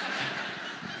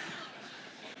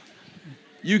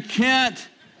 You can't.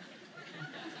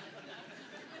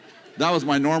 That was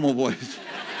my normal voice.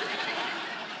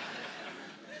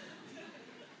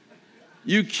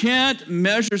 You can't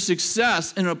measure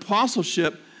success in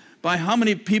apostleship by how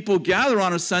many people gather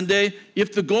on a Sunday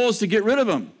if the goal is to get rid of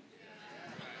them.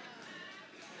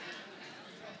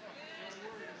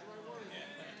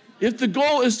 If the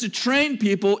goal is to train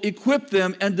people, equip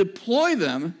them, and deploy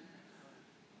them,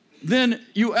 then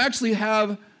you actually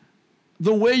have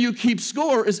the way you keep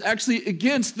score is actually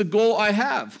against the goal I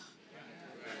have.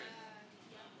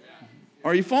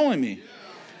 Are you following me?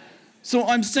 So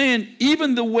I'm saying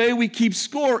even the way we keep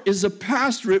score is a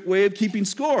pastorate way of keeping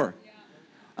score.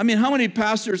 I mean, how many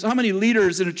pastors, how many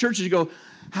leaders in a church you go,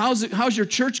 how's your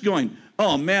church going?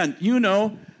 Oh man, you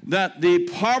know that the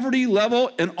poverty level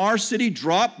in our city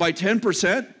dropped by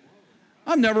 10%?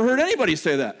 I've never heard anybody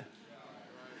say that.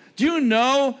 Do you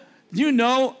know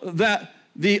that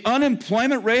the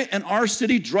unemployment rate in our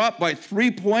city dropped by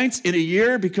 3 points in a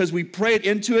year because we prayed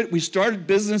into it, we started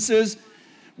businesses,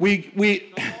 we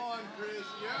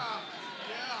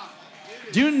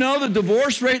Do you know the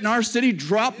divorce rate in our city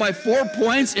dropped by 4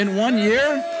 points in 1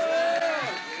 year?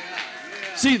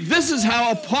 See, this is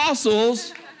how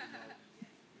apostles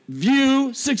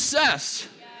view success.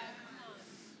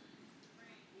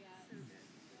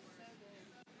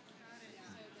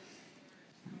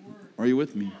 Are you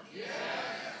with me?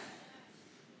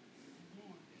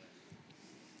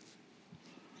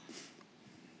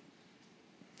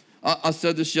 I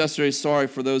said this yesterday. Sorry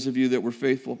for those of you that were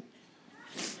faithful.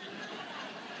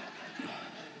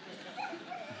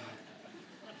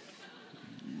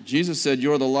 Jesus said,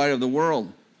 you're the light of the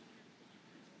world.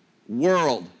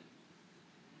 World.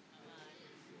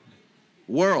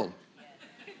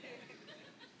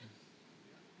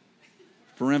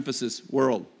 For emphasis,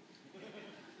 world.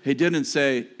 He didn't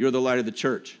say, you're the light of the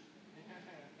church.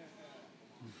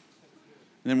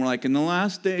 And then we're like, in the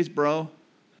last days, bro,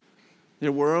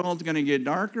 the world's going to get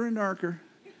darker and darker,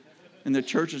 and the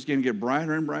church is going to get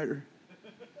brighter and brighter.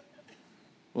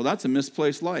 Well, that's a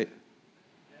misplaced light.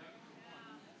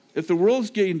 If the world's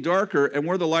getting darker and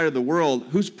we're the light of the world,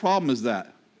 whose problem is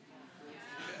that?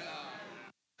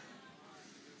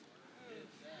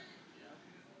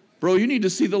 Bro, you need to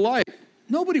see the light.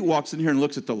 Nobody walks in here and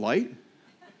looks at the light.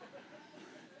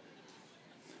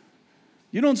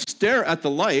 You don't stare at the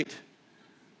light.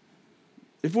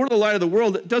 If we're the light of the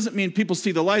world, it doesn't mean people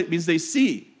see the light. It means they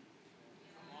see.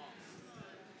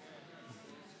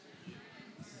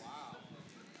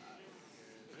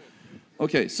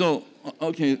 Okay,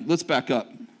 let's back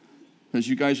up, because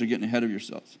you guys are getting ahead of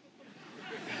yourselves.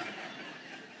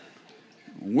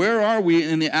 Where are we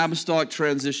in the apostolic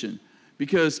transition?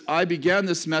 Because I began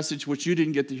this message, which you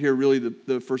didn't get to hear really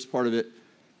the first part of it,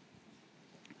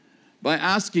 by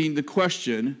asking the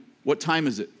question, What time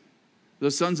is it?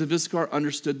 The sons of Issachar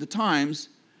understood the times,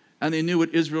 and they knew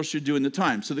what Israel should do in the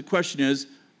time. So the question is,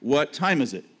 what time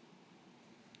is it?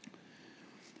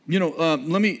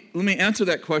 Let me answer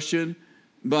that question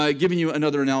by giving you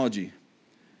another analogy.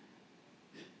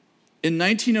 In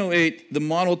 1908, the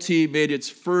Model T made its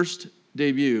first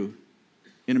debut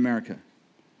in America.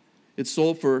 It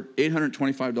sold for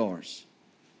 $825,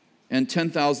 and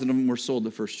 10,000 of them were sold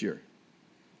the first year.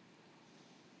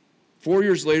 4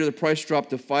 years later, the price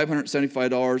dropped to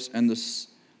 $575, and the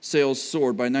sales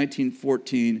soared. By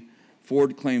 1914,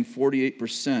 Ford claimed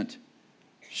 48%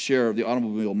 share of the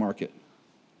automobile market.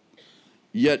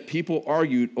 Yet people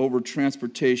argued over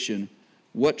transportation.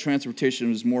 What transportation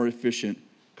was more efficient,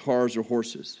 cars or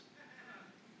horses?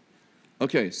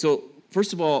 Okay, so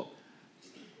first of all,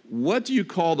 what do you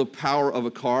call the power of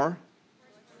a car?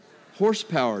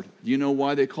 Horsepower. Do you know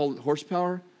why they call it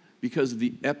horsepower? Because of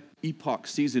the epoch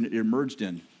season it emerged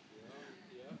in.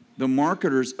 The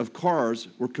marketers of cars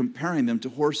were comparing them to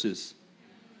horses.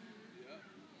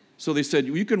 So they said,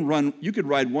 you could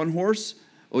ride one horse,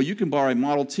 or you can borrow a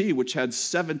Model T, which had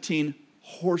 17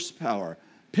 horsepower.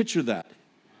 Picture that.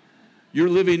 You're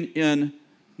living in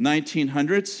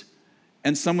 1900s,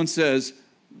 and someone says,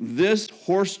 this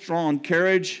horse-drawn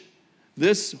carriage,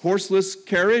 this horseless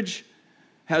carriage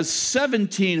has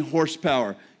 17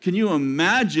 horsepower. Can you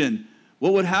imagine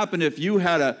what would happen if you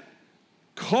had a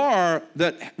car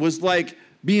that was like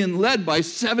being led by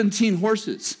 17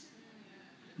 horses?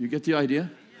 You get the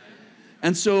idea?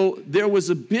 And so there was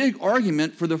a big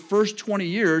argument for the first 20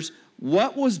 years.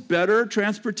 What was better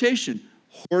transportation,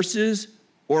 horses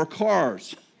or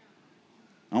cars?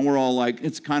 And we're all like,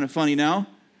 it's kind of funny now.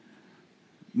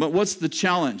 But what's the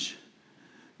challenge?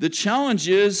 The challenge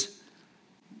is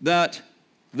that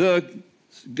the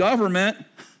government,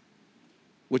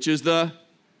 which is the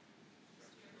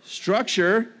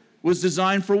structure, was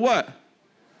designed for what?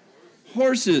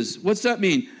 Horses. What's that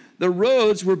mean? The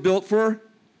roads were built for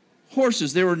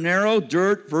horses. They were narrow,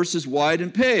 dirt versus wide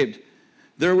and paved.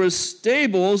 There was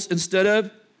stables instead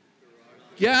of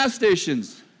gas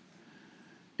stations.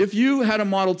 If you had a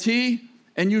Model T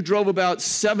and you drove about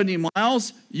 70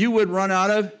 miles, you would run out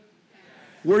of,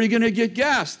 where are you going to get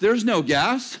gas? There's no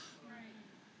gas.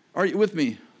 Are you with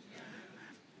me?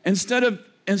 Instead of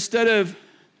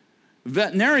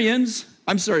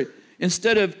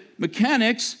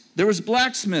mechanics, there was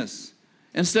blacksmiths.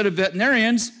 Instead of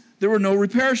veterinarians, there were no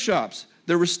repair shops.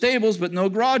 There were stables, but no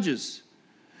garages.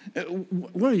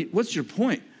 What's your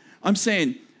point? I'm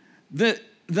saying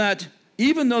that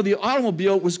even though the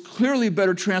automobile was clearly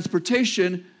better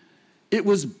transportation, it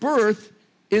was birthed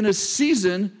in a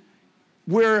season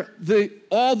where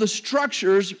all the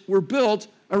structures were built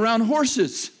around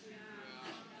horses.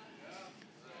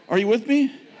 Are you with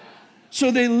me?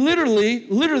 So they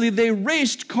literally, they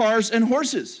raced cars and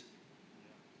horses.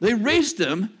 They raced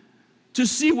them to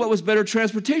see what was better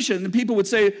transportation. And people would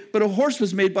say, but a horse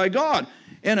was made by God,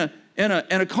 and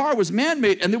a car was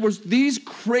man-made. And there was these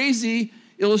crazy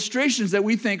illustrations that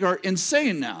we think are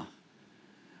insane now.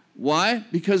 Why?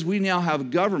 Because we now have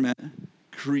government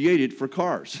created for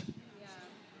cars.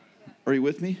 Are you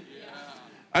with me?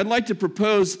 I'd like to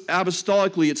propose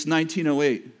apostolically it's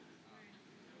 1908.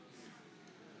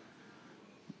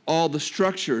 All the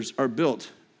structures are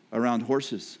built around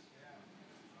horses.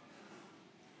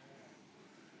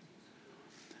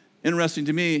 Interesting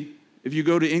to me, if you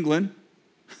go to England,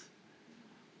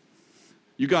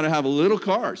 you got to have little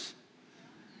cars.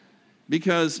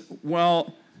 Because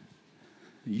while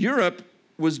Europe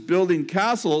was building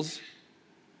castles,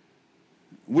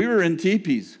 we were in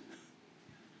teepees.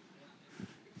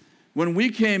 When we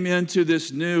came into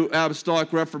this new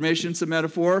apostolic reformation, it's a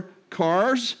metaphor,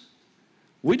 cars,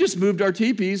 we just moved our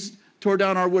teepees, tore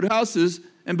down our wood houses,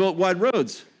 and built wide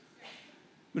roads.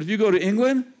 But if you go to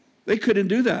England, they couldn't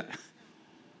do that.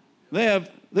 They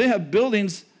have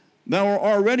buildings that were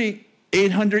already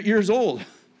 800 years old.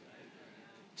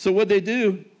 So what they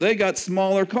do, they got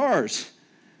smaller cars.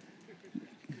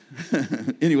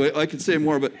 Anyway, I could say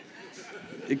more, but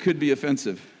it could be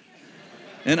offensive.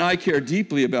 And I care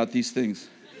deeply about these things.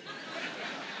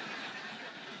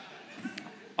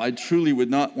 I truly would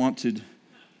not want to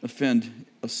offend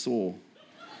a soul.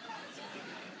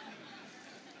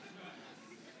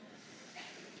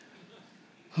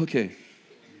 Okay.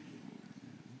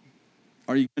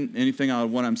 Are you getting anything out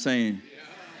of what I'm saying?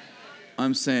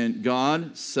 I'm saying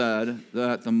God said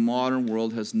that the modern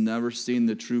world has never seen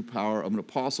the true power of an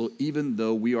apostle, even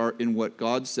though we are in what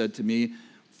God said to me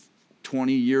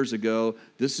 20 years ago.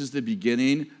 This is the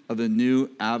beginning of a new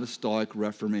apostolic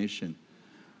reformation.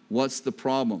 What's the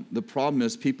problem? The problem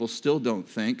is people still don't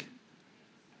think.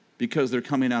 because they're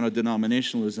coming out of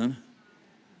denominationalism.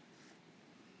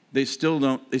 They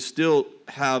still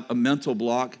have a mental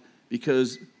block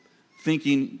because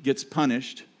thinking gets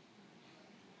punished.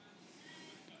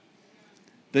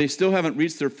 They still haven't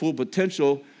reached their full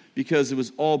potential because it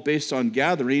was all based on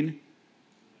gathering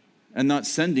and not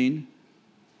sending.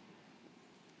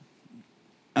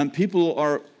 And people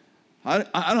are,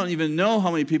 I don't even know how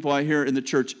many people I hear in the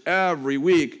church every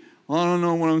week. I don't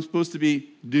know what I'm supposed to be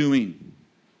doing.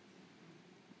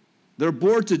 They're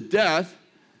bored to death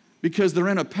because they're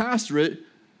in a pastorate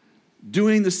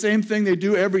doing the same thing they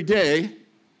do every day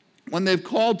when they've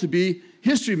called to be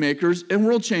history makers and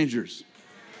world changers.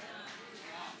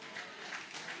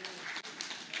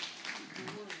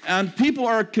 And people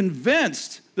are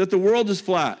convinced that the world is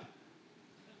flat.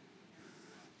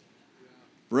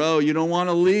 Bro, you don't want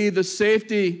to leave the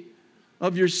safety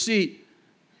of your seat,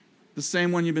 the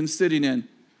same one you've been sitting in.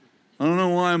 I don't know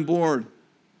why I'm bored.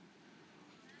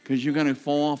 Because you're going to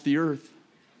fall off the earth.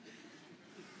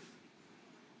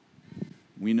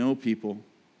 We know people.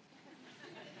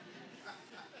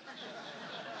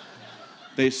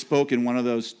 They spoke in one of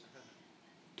those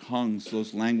tongues,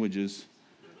 those languages.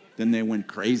 Then they went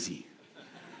crazy.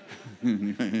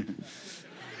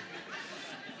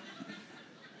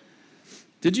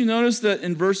 Did you notice that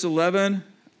in verse 11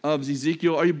 of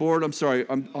Ezekiel, are you bored? I'm sorry,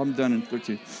 I'm done in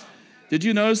 13. Did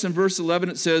you notice in verse 11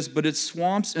 it says, but its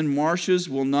swamps and marshes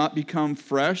will not become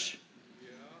fresh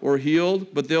or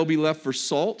healed, but they'll be left for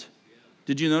salt?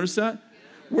 Did you notice that?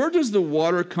 Where does the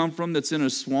water come from that's in a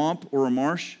swamp or a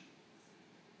marsh?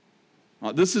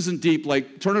 This isn't deep,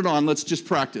 like turn it on, let's just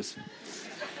practice.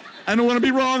 I don't want to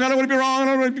be wrong, I don't want to be wrong, I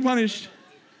don't want to be punished.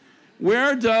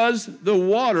 Where does the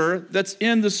water that's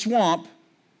in the swamp,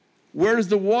 where does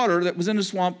the water that was in the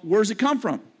swamp, where does it come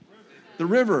from? The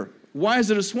river. Why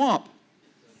is it a swamp?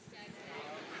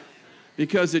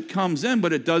 Because it comes in,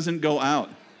 but it doesn't go out.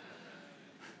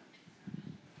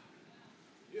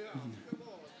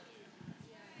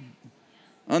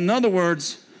 In other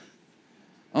words,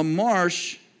 a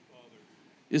marsh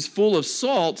is full of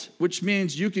salt, which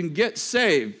means you can get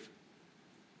saved.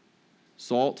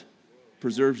 Salt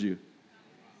preserves you.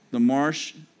 The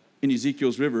marsh in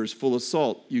Ezekiel's river is full of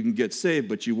salt. You can get saved,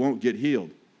 but you won't get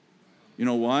healed. You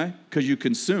know why? Because you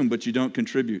consume, but you don't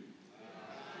contribute.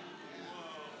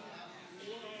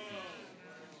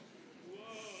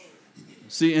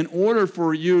 See, in order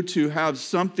for you to have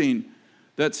something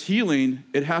that's healing,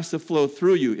 it has to flow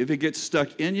through you. If it gets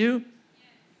stuck in you,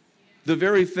 the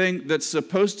very thing that's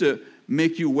supposed to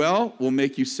make you well will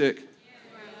make you sick.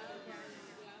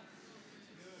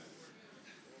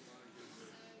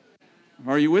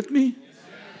 Are you with me?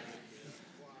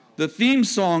 The theme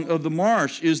song of the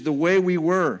marsh is The Way We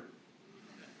Were.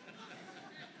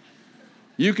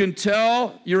 You can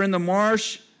tell you're in the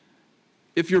marsh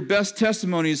if your best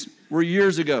testimonies were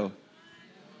years ago.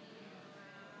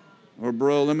 Or,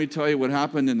 bro, let me tell you what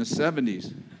happened in the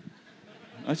 70s.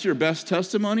 That's your best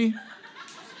testimony?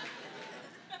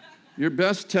 Your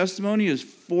best testimony is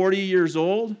 40 years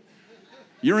old?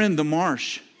 You're in the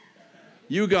marsh.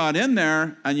 You got in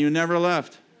there and you never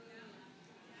left.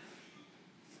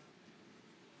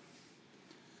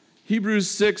 Hebrews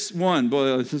 6:1.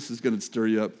 Boy, this is going to stir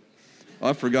you up.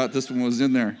 I forgot this one was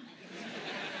in there.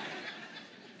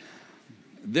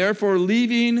 Therefore,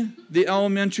 leaving the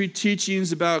elementary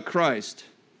teachings about Christ.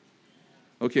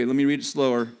 Okay, let me read it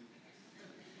slower.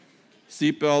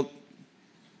 Seatbelt.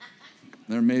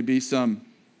 There may be some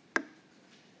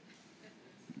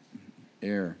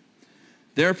air.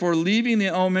 Therefore, leaving the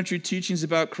elementary teachings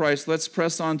about Christ, let's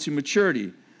press on to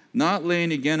maturity, not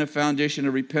laying again a foundation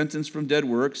of repentance from dead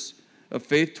works, of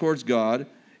faith towards God,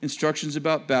 instructions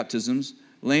about baptisms,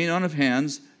 laying on of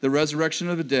hands, the resurrection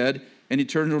of the dead, and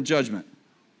eternal judgment.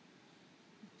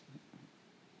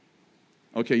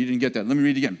 Okay, you didn't get that. Let me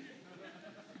read it again.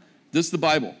 This is the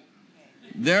Bible.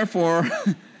 Therefore,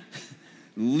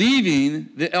 leaving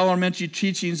the elementary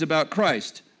teachings about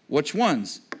Christ. Which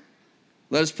ones?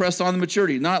 Let us press on the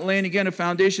maturity, not laying again a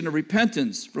foundation of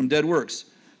repentance from dead works,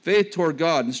 faith toward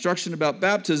God, instruction about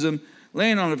baptism,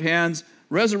 laying on of hands,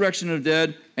 resurrection of the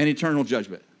dead, and eternal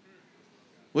judgment.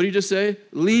 What did you just say?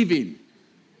 Leaving.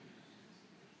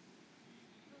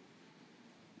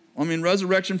 I mean,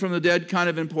 resurrection from the dead, kind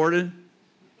of important.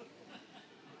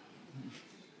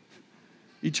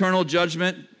 Eternal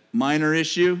judgment, minor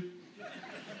issue.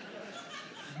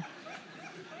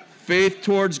 Faith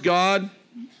towards God.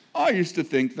 I used to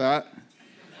think that.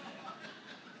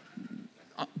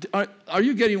 Are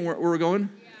you getting where we're going?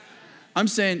 I'm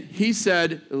saying he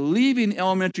said, leaving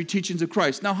elementary teachings of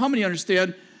Christ. Now, how many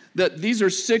understand that these are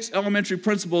 6 elementary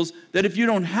principles that if you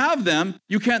don't have them,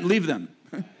 you can't leave them.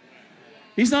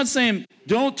 He's not saying,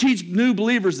 don't teach new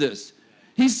believers this.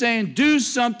 He's saying, do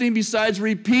something besides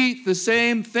repeat the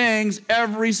same things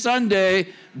every Sunday.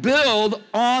 Build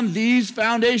on these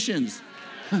foundations.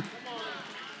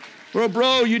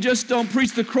 Bro, you just don't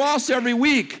preach the cross every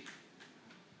week.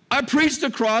 I preach the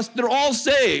cross, they're all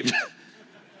saved.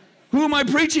 Who am I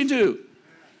preaching to?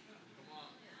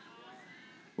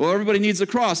 Well, everybody needs a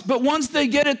cross. But once they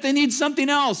get it, they need something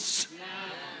else.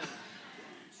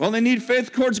 Well, they need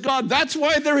faith towards God. That's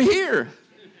why they're here.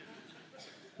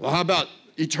 Well, how about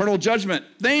eternal judgment?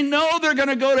 They know they're going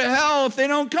to go to hell if they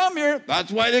don't come here.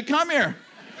 That's why they come here.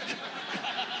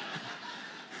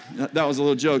 That was a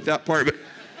little joke, that part. But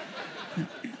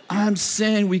I'm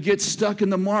saying we get stuck in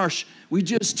the marsh. We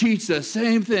just teach the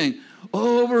same thing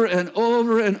over and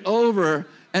over and over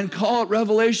and call it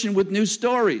revelation with new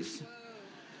stories.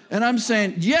 And I'm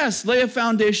saying, yes, lay a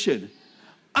foundation.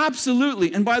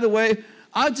 Absolutely. And by the way,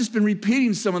 I've just been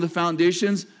repeating some of the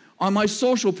foundations on my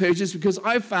social pages because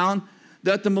I found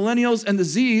that the millennials and the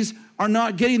Zs are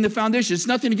not getting the foundation. It's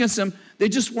nothing against them. They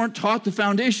just weren't taught the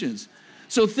foundations.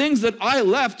 So things that I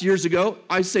left years ago,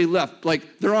 I say left,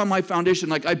 like they're on my foundation,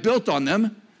 like I built on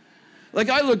them. Like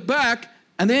I look back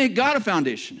and they ain't got a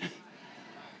foundation.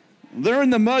 They're in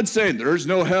the mud saying, there's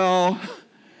no hell.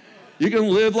 You can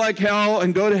live like hell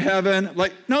and go to heaven.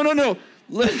 Like, no.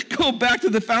 Let's go back to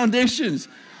the foundations.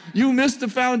 You missed the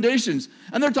foundations.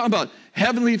 And they're talking about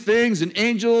heavenly things and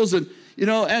angels and,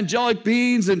 angelic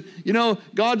beings and,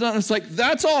 God. It's like,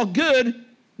 that's all good,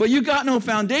 but you got no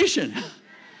foundation.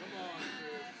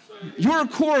 Your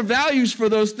core values for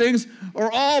those things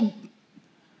are all,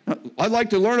 I'd like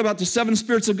to learn about the 7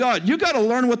 spirits of God. You got to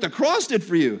learn what the cross did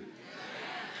for you.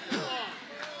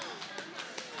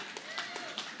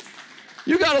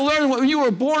 You got to learn when you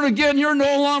were born again, you're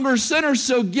no longer a sinner,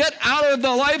 so get out of the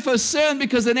life of sin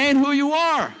because it ain't who you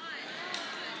are.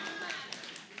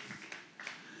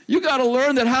 You got to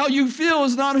learn that how you feel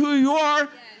is not who you are,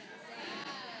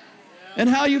 and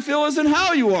how you feel isn't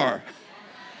how you are.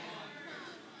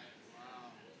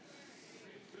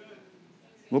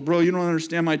 Well, bro, you don't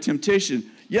understand my temptation.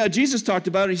 Yeah, Jesus talked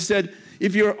about it. He said,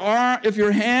 if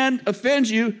your hand offends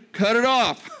you, cut it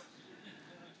off.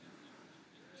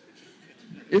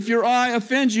 If your eye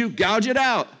offends you, gouge it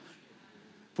out.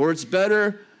 For it's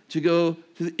better to go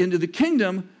into the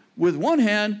kingdom with one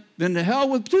hand than to hell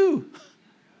with 2.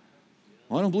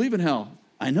 Well, I don't believe in hell.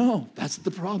 I know, that's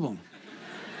the problem.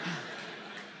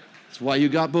 That's why you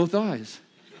got both eyes.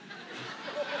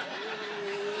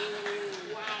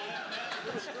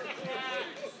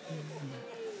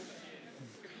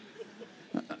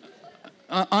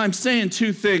 I'm saying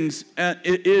 2 things.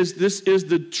 This is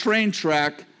the train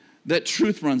track that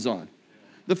truth runs on.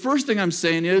 The first thing I'm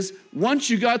saying is,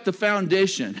 once you got the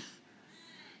foundation,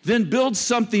 then build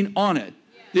something on it.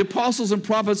 The apostles and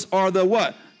prophets are the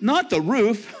what? Not the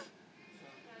roof,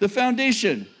 the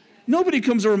foundation. Nobody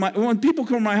comes over when people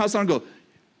come to my house, I don't go,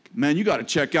 man, you got to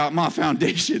check out my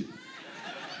foundation.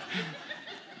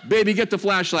 Baby, get the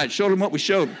flashlight. Show them what we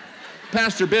showed.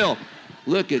 Pastor Bill,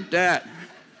 look at that.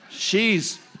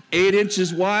 She's 8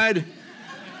 inches wide.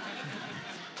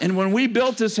 And when we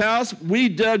built this house, we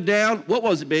dug down, what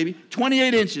was it, baby?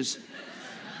 28 inches.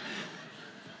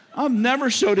 I've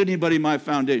never showed anybody my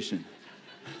foundation.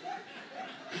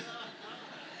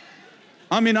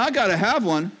 I mean, I got to have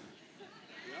one.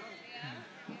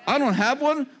 I don't have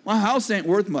one, my house ain't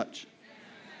worth much.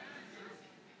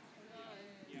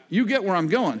 You get where I'm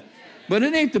going. But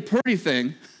it ain't the pretty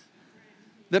thing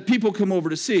that people come over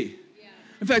to see.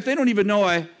 In fact, they don't even know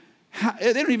I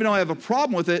have a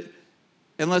problem with it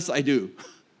unless I do.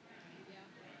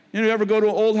 You ever go to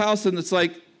an old house and it's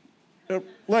like,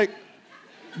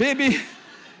 baby,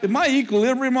 is my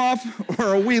equilibrium off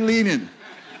or are we leaning?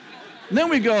 And then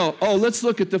we go, let's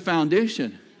look at the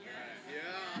foundation.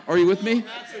 Are you with me?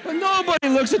 But nobody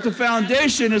looks at the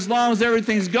foundation as long as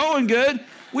everything's going good.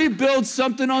 We build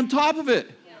something on top of it.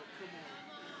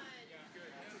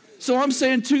 So I'm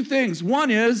saying 2 things. One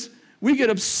is, we get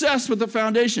obsessed with the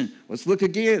foundation. Let's look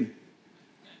again.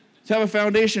 Let's have a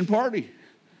foundation party.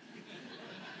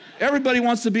 Everybody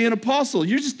wants to be an apostle.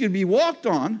 You're just going to be walked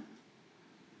on.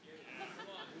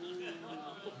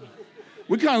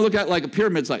 We kind of look at it like a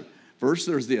pyramid. It's like, first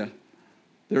there's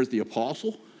the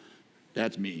apostle.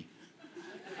 That's me.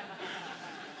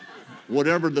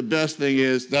 Whatever the best thing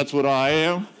is, that's what I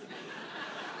am.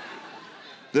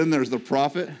 Then there's the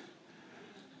prophet.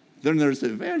 Then there's the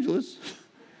evangelist,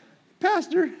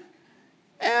 pastor,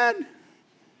 and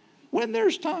when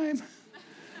there's time,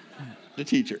 the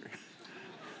teacher.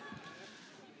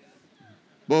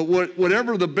 But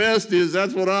whatever the best is,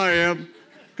 that's what I am,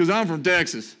 because I'm from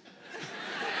Texas.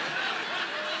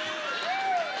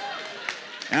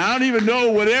 And I don't even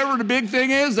know whatever the big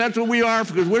thing is, that's what we are,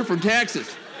 because we're from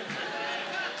Texas.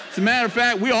 As a matter of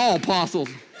fact, we all apostles.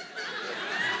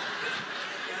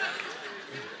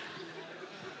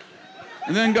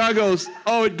 And then God goes,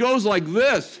 oh, it goes like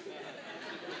this.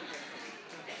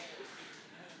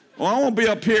 Well, I won't be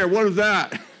up here. What is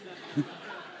that?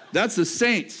 That's the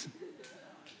saints.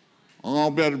 Oh,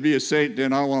 I'll better be a saint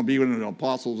then. I don't want to be one of the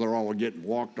apostles that are all getting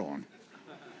walked on.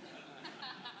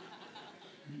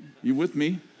 You with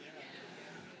me?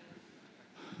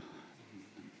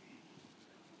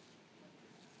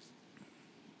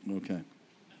 Okay.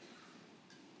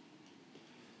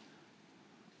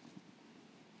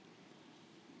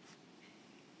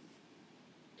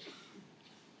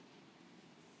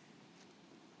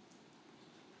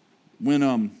 When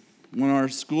our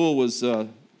school was the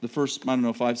first,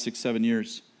 5, 6, 7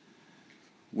 years,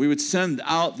 we would send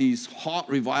out these hot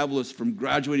revivalists from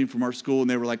graduating from our school, and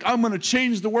they were like, I'm going to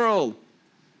change the world.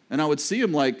 And I would see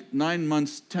them like 9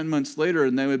 months, 10 months later,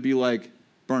 and they would be like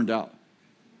burned out.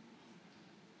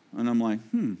 And I'm like,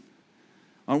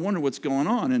 I wonder what's going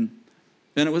on. And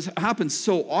it happened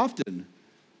so often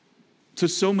to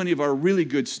so many of our really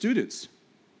good students.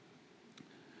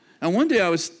 And one day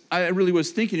I really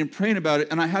was thinking and praying about it,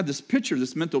 and I had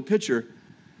this mental picture,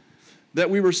 that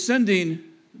we were sending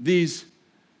these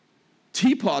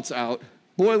teapots out,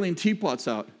 boiling teapots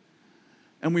out,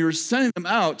 and we were sending them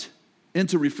out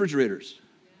into refrigerators.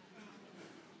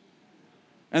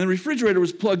 And the refrigerator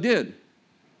was plugged in,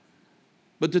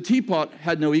 but the teapot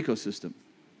had no ecosystem.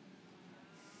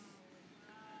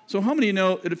 So how many of you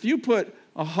know that if you put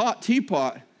a hot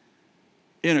teapot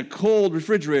in a cold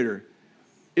refrigerator,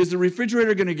 is the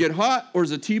refrigerator going to get hot, or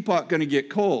is the teapot going to get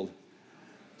cold?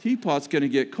 Teapot's going to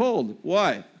get cold.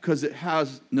 Why? Because it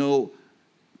has no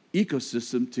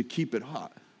ecosystem to keep it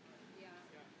hot. Yeah.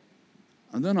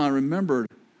 And then I remembered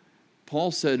Paul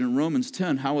said in Romans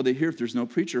 10, how will they hear if there's no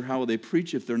preacher? How will they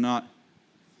preach if they're not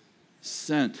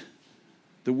sent?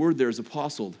 The word there is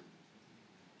apostled.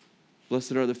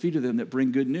 Blessed are the feet of them that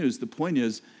bring good news. The point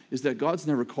is that God's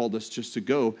never called us just to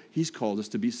go. He's called us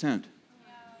to be sent.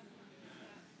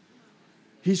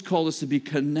 He's called us to be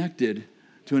connected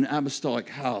to an apostolic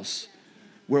house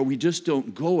where we just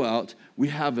don't go out. We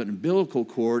have an umbilical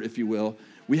cord, if you will.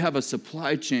 We have a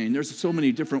supply chain. There's so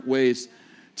many different ways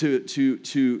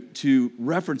to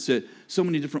reference it, so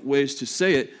many different ways to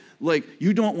say it. Like,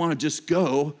 you don't want to just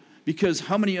go, because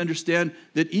how many understand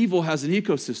that evil has an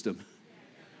ecosystem?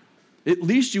 At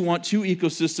least you want two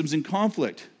ecosystems in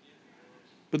conflict.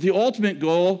 But the ultimate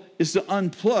goal is to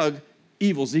unplug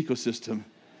evil's ecosystem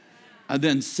and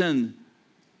then send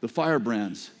the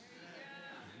firebrands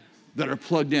that are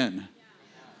plugged in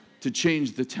to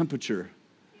change the temperature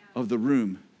of the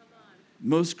room.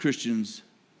 Most Christians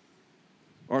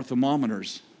are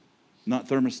thermometers, not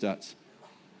thermostats.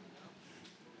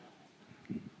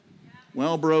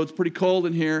 Well, bro, it's pretty cold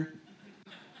in here.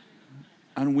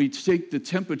 And we take the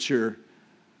temperature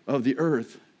of the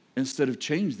earth instead of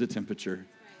change the temperature.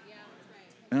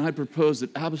 And I propose that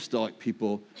apostolic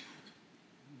people,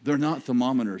 they're not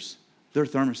thermometers, they're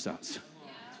thermostats.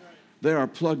 They are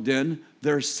plugged in,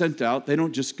 they're sent out. They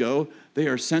don't just go, they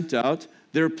are sent out,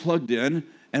 they're plugged in,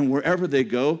 and wherever they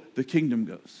go, the kingdom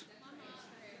goes.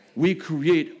 We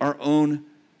create our own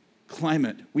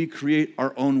climate. We create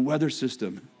our own weather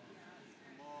system.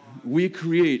 We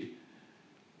create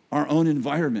our own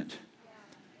environment.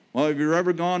 Well, have you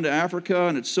ever gone to Africa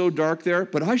and it's so dark there?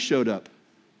 But I showed up.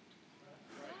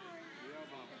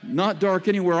 Not dark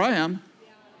anywhere I am.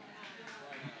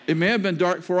 It may have been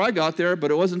dark before I got there, but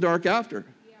it wasn't dark after.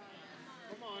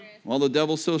 Well, the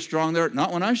devil's so strong there.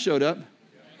 Not when I showed up.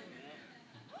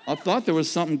 I thought there was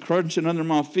something crunching under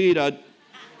my feet.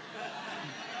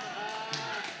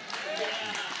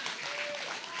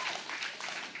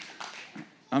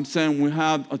 I'm saying we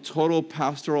have a total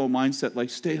pastoral mindset, like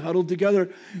stay huddled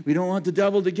together. We don't want the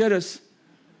devil to get us.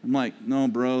 I'm like, no,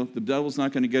 bro, the devil's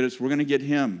not going to get us. We're going to get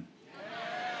him.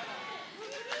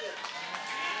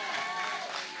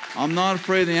 I'm not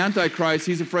afraid of the Antichrist.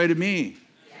 He's afraid of me.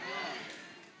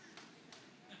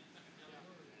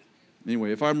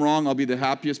 Anyway, if I'm wrong, I'll be the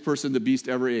happiest person the beast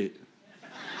ever ate.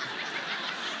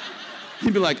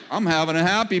 He'd be like, I'm having a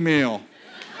happy meal.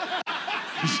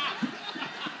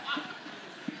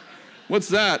 What's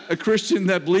that? A Christian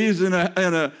that believes in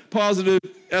a positive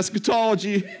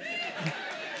eschatology.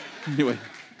 Anyway,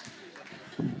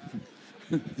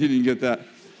 you didn't get that.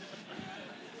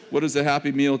 What is a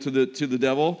happy meal to the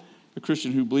devil? A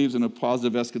Christian who believes in a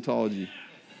positive eschatology.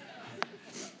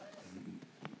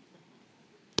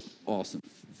 awesome.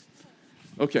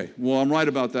 Okay, well, I'm right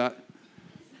about that.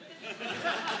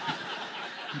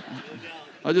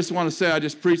 I just want to say I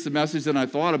just preached the message and I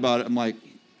thought about it. I'm like,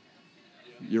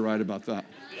 you're right about that.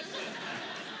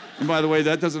 And by the way,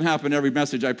 that doesn't happen every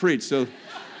message I preach, so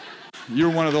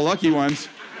you're one of the lucky ones.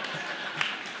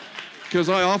 Because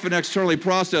I often externally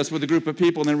process with a group of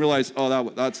people and then realize, oh,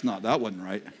 that wasn't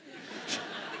right.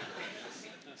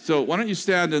 So why don't you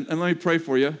stand and let me pray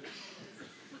for you.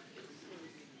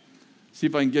 See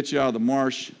if I can get you out of the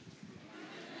marsh.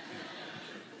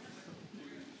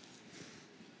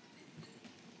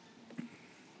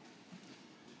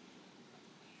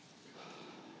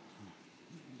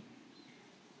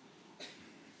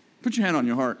 Put your hand on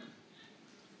your heart.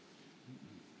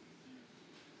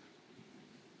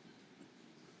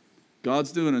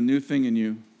 God's doing a new thing in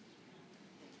you.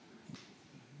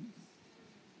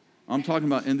 I'm talking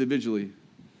about individually.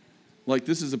 Like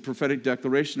this is a prophetic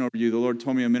declaration over you. The Lord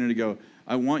told me a minute ago,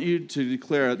 I want you to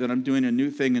declare that I'm doing a new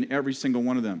thing in every single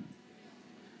one of them.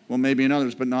 Well, maybe in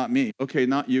others, but not me. Okay,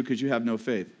 not you because you have no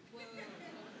faith.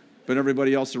 But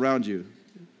everybody else around you.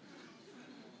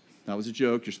 That was a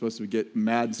joke. You're supposed to get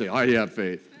mad and say, I have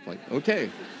faith. Like, okay,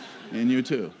 and you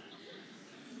too.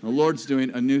 The Lord's doing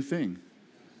a new thing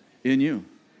in you.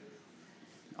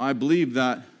 I believe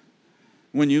that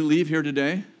when you leave here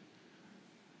today,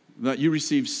 that you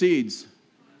receive seeds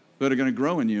that are going to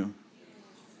grow in you.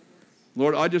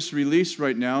 Lord, I just release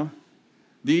right now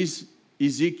these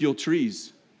Ezekiel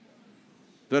trees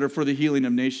that are for the healing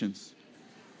of nations.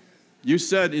 You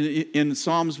said in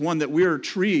Psalms 1 that we are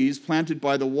trees planted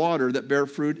by the water that bear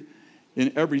fruit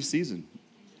in every season.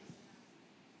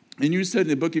 And you said in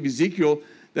the book of Ezekiel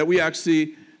that we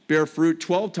actually bear fruit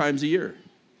 12 times a year.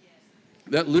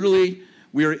 That literally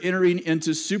we are entering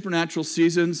into supernatural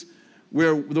seasons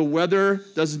where the weather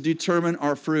doesn't determine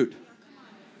our fruit.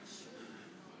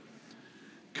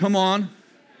 Come on.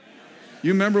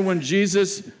 You remember when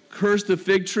Jesus cursed the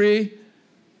fig tree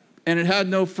and it had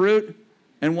no fruit?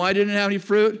 And why didn't it have any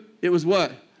fruit? It was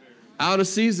what? Out of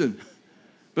season.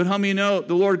 But how many know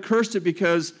the Lord cursed it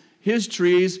because his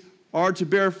trees are to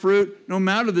bear fruit no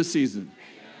matter the season?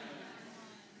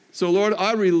 So Lord,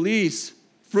 I release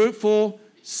fruitful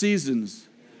seasons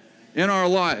in our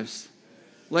lives.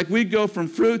 Like we go from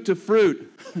fruit to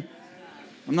fruit.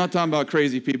 I'm not talking about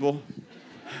crazy people.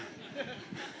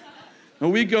 But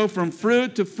we go from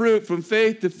fruit to fruit, from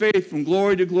faith to faith, from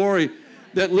glory to glory.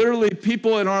 That literally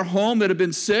people in our home that have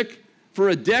been sick for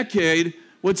a decade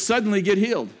would suddenly get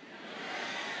healed.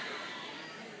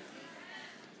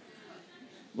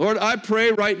 Lord, I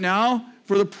pray right now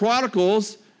for the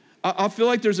prodigals. I feel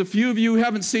like there's a few of you who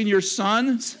haven't seen your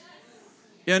sons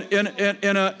in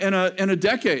a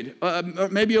decade,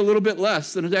 maybe a little bit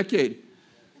less than a decade.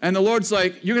 And the Lord's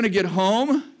like, you're going to get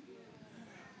home,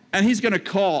 and he's going to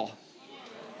call.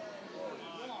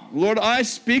 Lord, I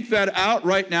speak that out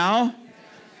right now,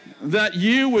 that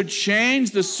you would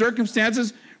change the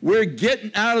circumstances. We're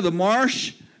getting out of the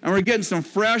marsh, and we're getting some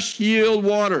fresh, healed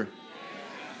water.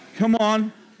 Come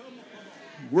on.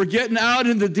 We're getting out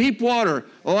in the deep water.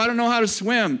 Oh, I don't know how to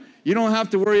swim. You don't have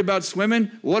to worry about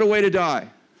swimming. What a way to die.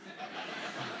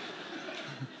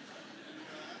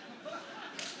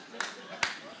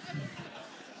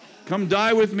 Come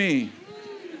die with me.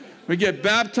 We get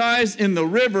baptized in the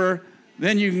river,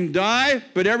 then you can die,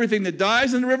 but everything that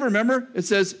dies in the river, remember, it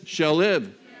says, shall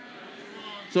live.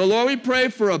 So, Lord, we pray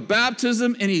for a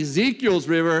baptism in Ezekiel's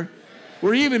river,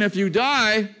 where even if you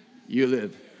die, you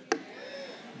live.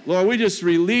 Lord, we just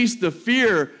release the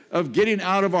fear of getting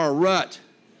out of our rut,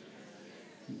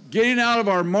 getting out of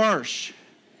our marsh.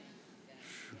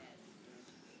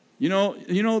 You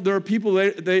know, there are people,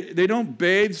 they don't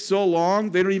bathe so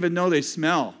long, they don't even know they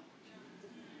smell.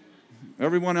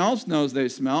 Everyone else knows they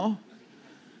smell.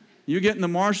 You get in the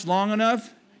marsh long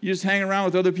enough, you just hang around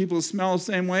with other people who smell the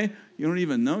same way, you don't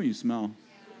even know you smell.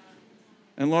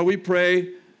 And Lord, we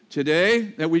pray today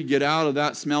that we get out of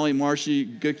that smelly, marshy,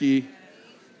 gooky,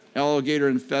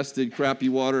 alligator-infested, crappy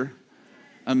water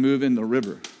and move in the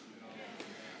river.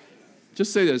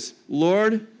 Just say this,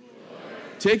 Lord,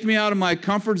 take me out of my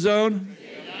comfort zone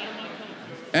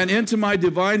and into my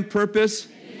divine purpose.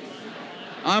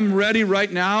 I'm ready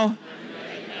right now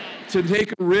to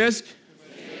take a risk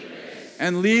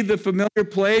and leave the familiar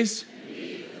place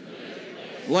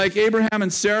like Abraham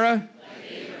and Sarah.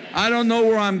 I don't know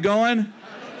where I'm going,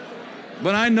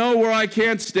 but I know where I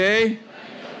can't stay.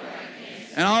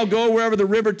 And I'll go wherever the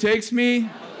river takes me.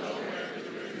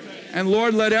 And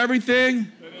Lord, let everything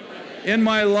in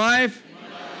my life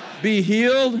be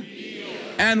healed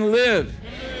and live.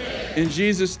 In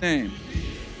Jesus' name.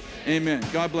 Amen.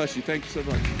 God bless you. Thank you so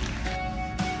much.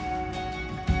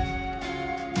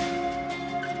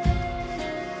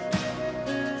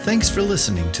 Thanks for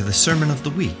listening to the Sermon of the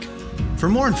Week. For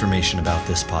more information about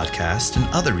this podcast and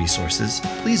other resources,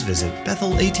 please visit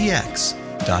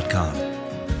bethelatx.com.